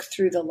look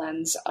through the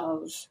lens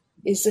of,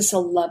 is this a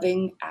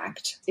loving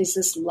act? Is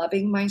this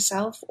loving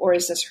myself, or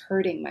is this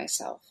hurting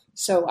myself?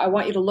 So I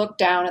want you to look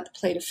down at the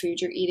plate of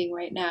food you're eating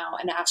right now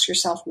and ask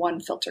yourself one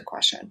filter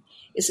question.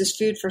 Is this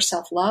food for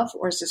self-love,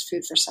 or is this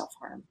food for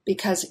self-harm?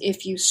 Because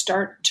if you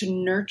start to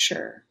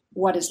nurture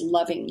what is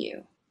loving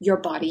you, your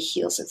body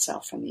heals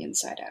itself from the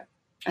inside out.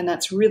 And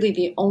that's really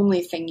the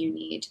only thing you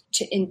need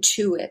to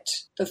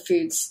intuit the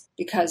foods.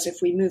 Because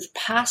if we move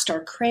past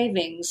our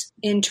cravings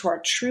into our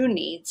true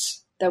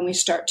needs, then we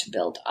start to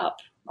build up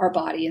our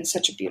body in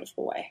such a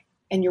beautiful way.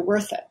 And you're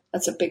worth it.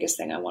 That's the biggest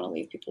thing I want to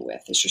leave people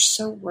with, is you're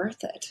so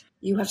worth it.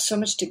 You have so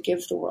much to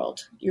give the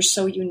world. You're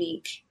so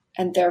unique.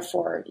 And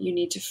therefore, you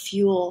need to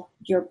fuel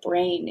your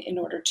brain in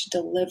order to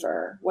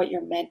deliver what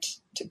you're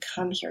meant to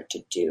come here to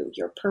do.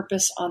 Your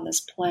purpose on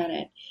this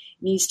planet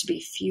needs to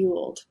be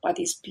fueled by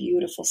these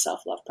beautiful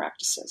self-love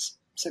practices.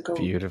 So go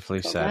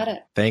at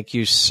it. Thank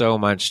you so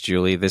much,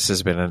 Julie. This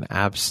has been an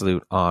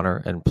absolute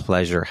honor and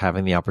pleasure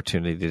having the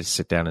opportunity to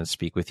sit down and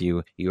speak with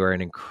you. You are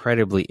an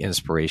incredibly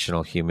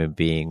inspirational human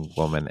being,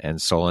 woman,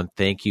 and soul. And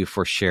thank you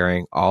for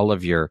sharing all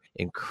of your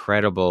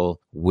incredible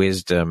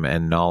wisdom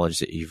and knowledge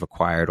that you've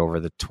acquired over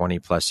the 20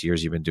 plus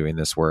years you've been doing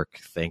this work.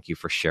 Thank you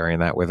for sharing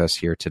that with us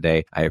here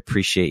today. I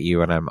appreciate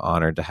you, and I'm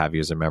honored to have you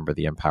as a member of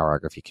the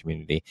Empowerography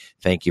community.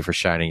 Thank you for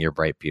shining your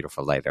bright,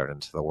 beautiful light out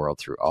into the world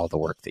through all the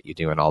work that you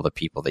do and all the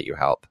people that you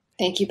help.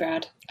 Thank you,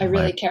 Brad. I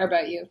really care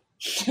about you.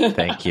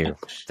 Thank you.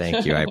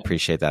 Thank you. I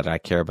appreciate that. I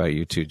care about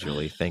you too,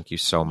 Julie. Thank you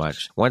so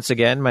much. Once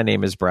again, my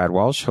name is Brad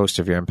Walsh, host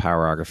of your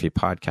Empowerography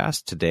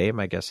podcast. Today,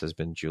 my guest has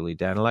been Julie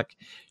Daniluk.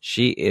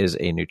 She is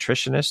a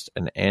nutritionist,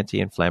 an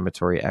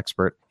anti-inflammatory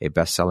expert, a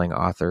best-selling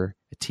author,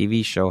 a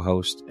TV show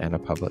host, and a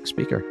public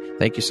speaker.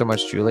 Thank you so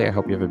much, Julie. I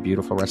hope you have a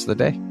beautiful rest of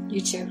the day.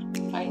 You too.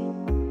 Bye.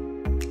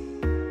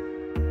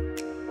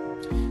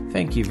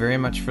 Thank you very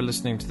much for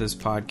listening to this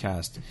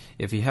podcast.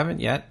 If you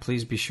haven't yet,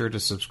 please be sure to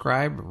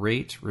subscribe,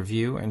 rate,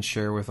 review, and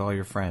share with all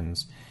your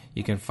friends.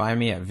 You can find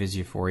me at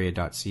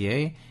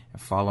visuphoria.ca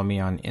and follow me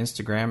on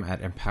Instagram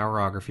at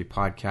Empowerography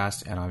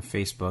Podcast and on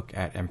Facebook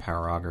at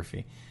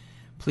Empowerography.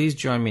 Please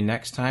join me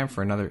next time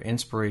for another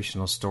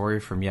inspirational story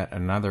from yet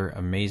another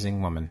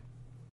amazing woman.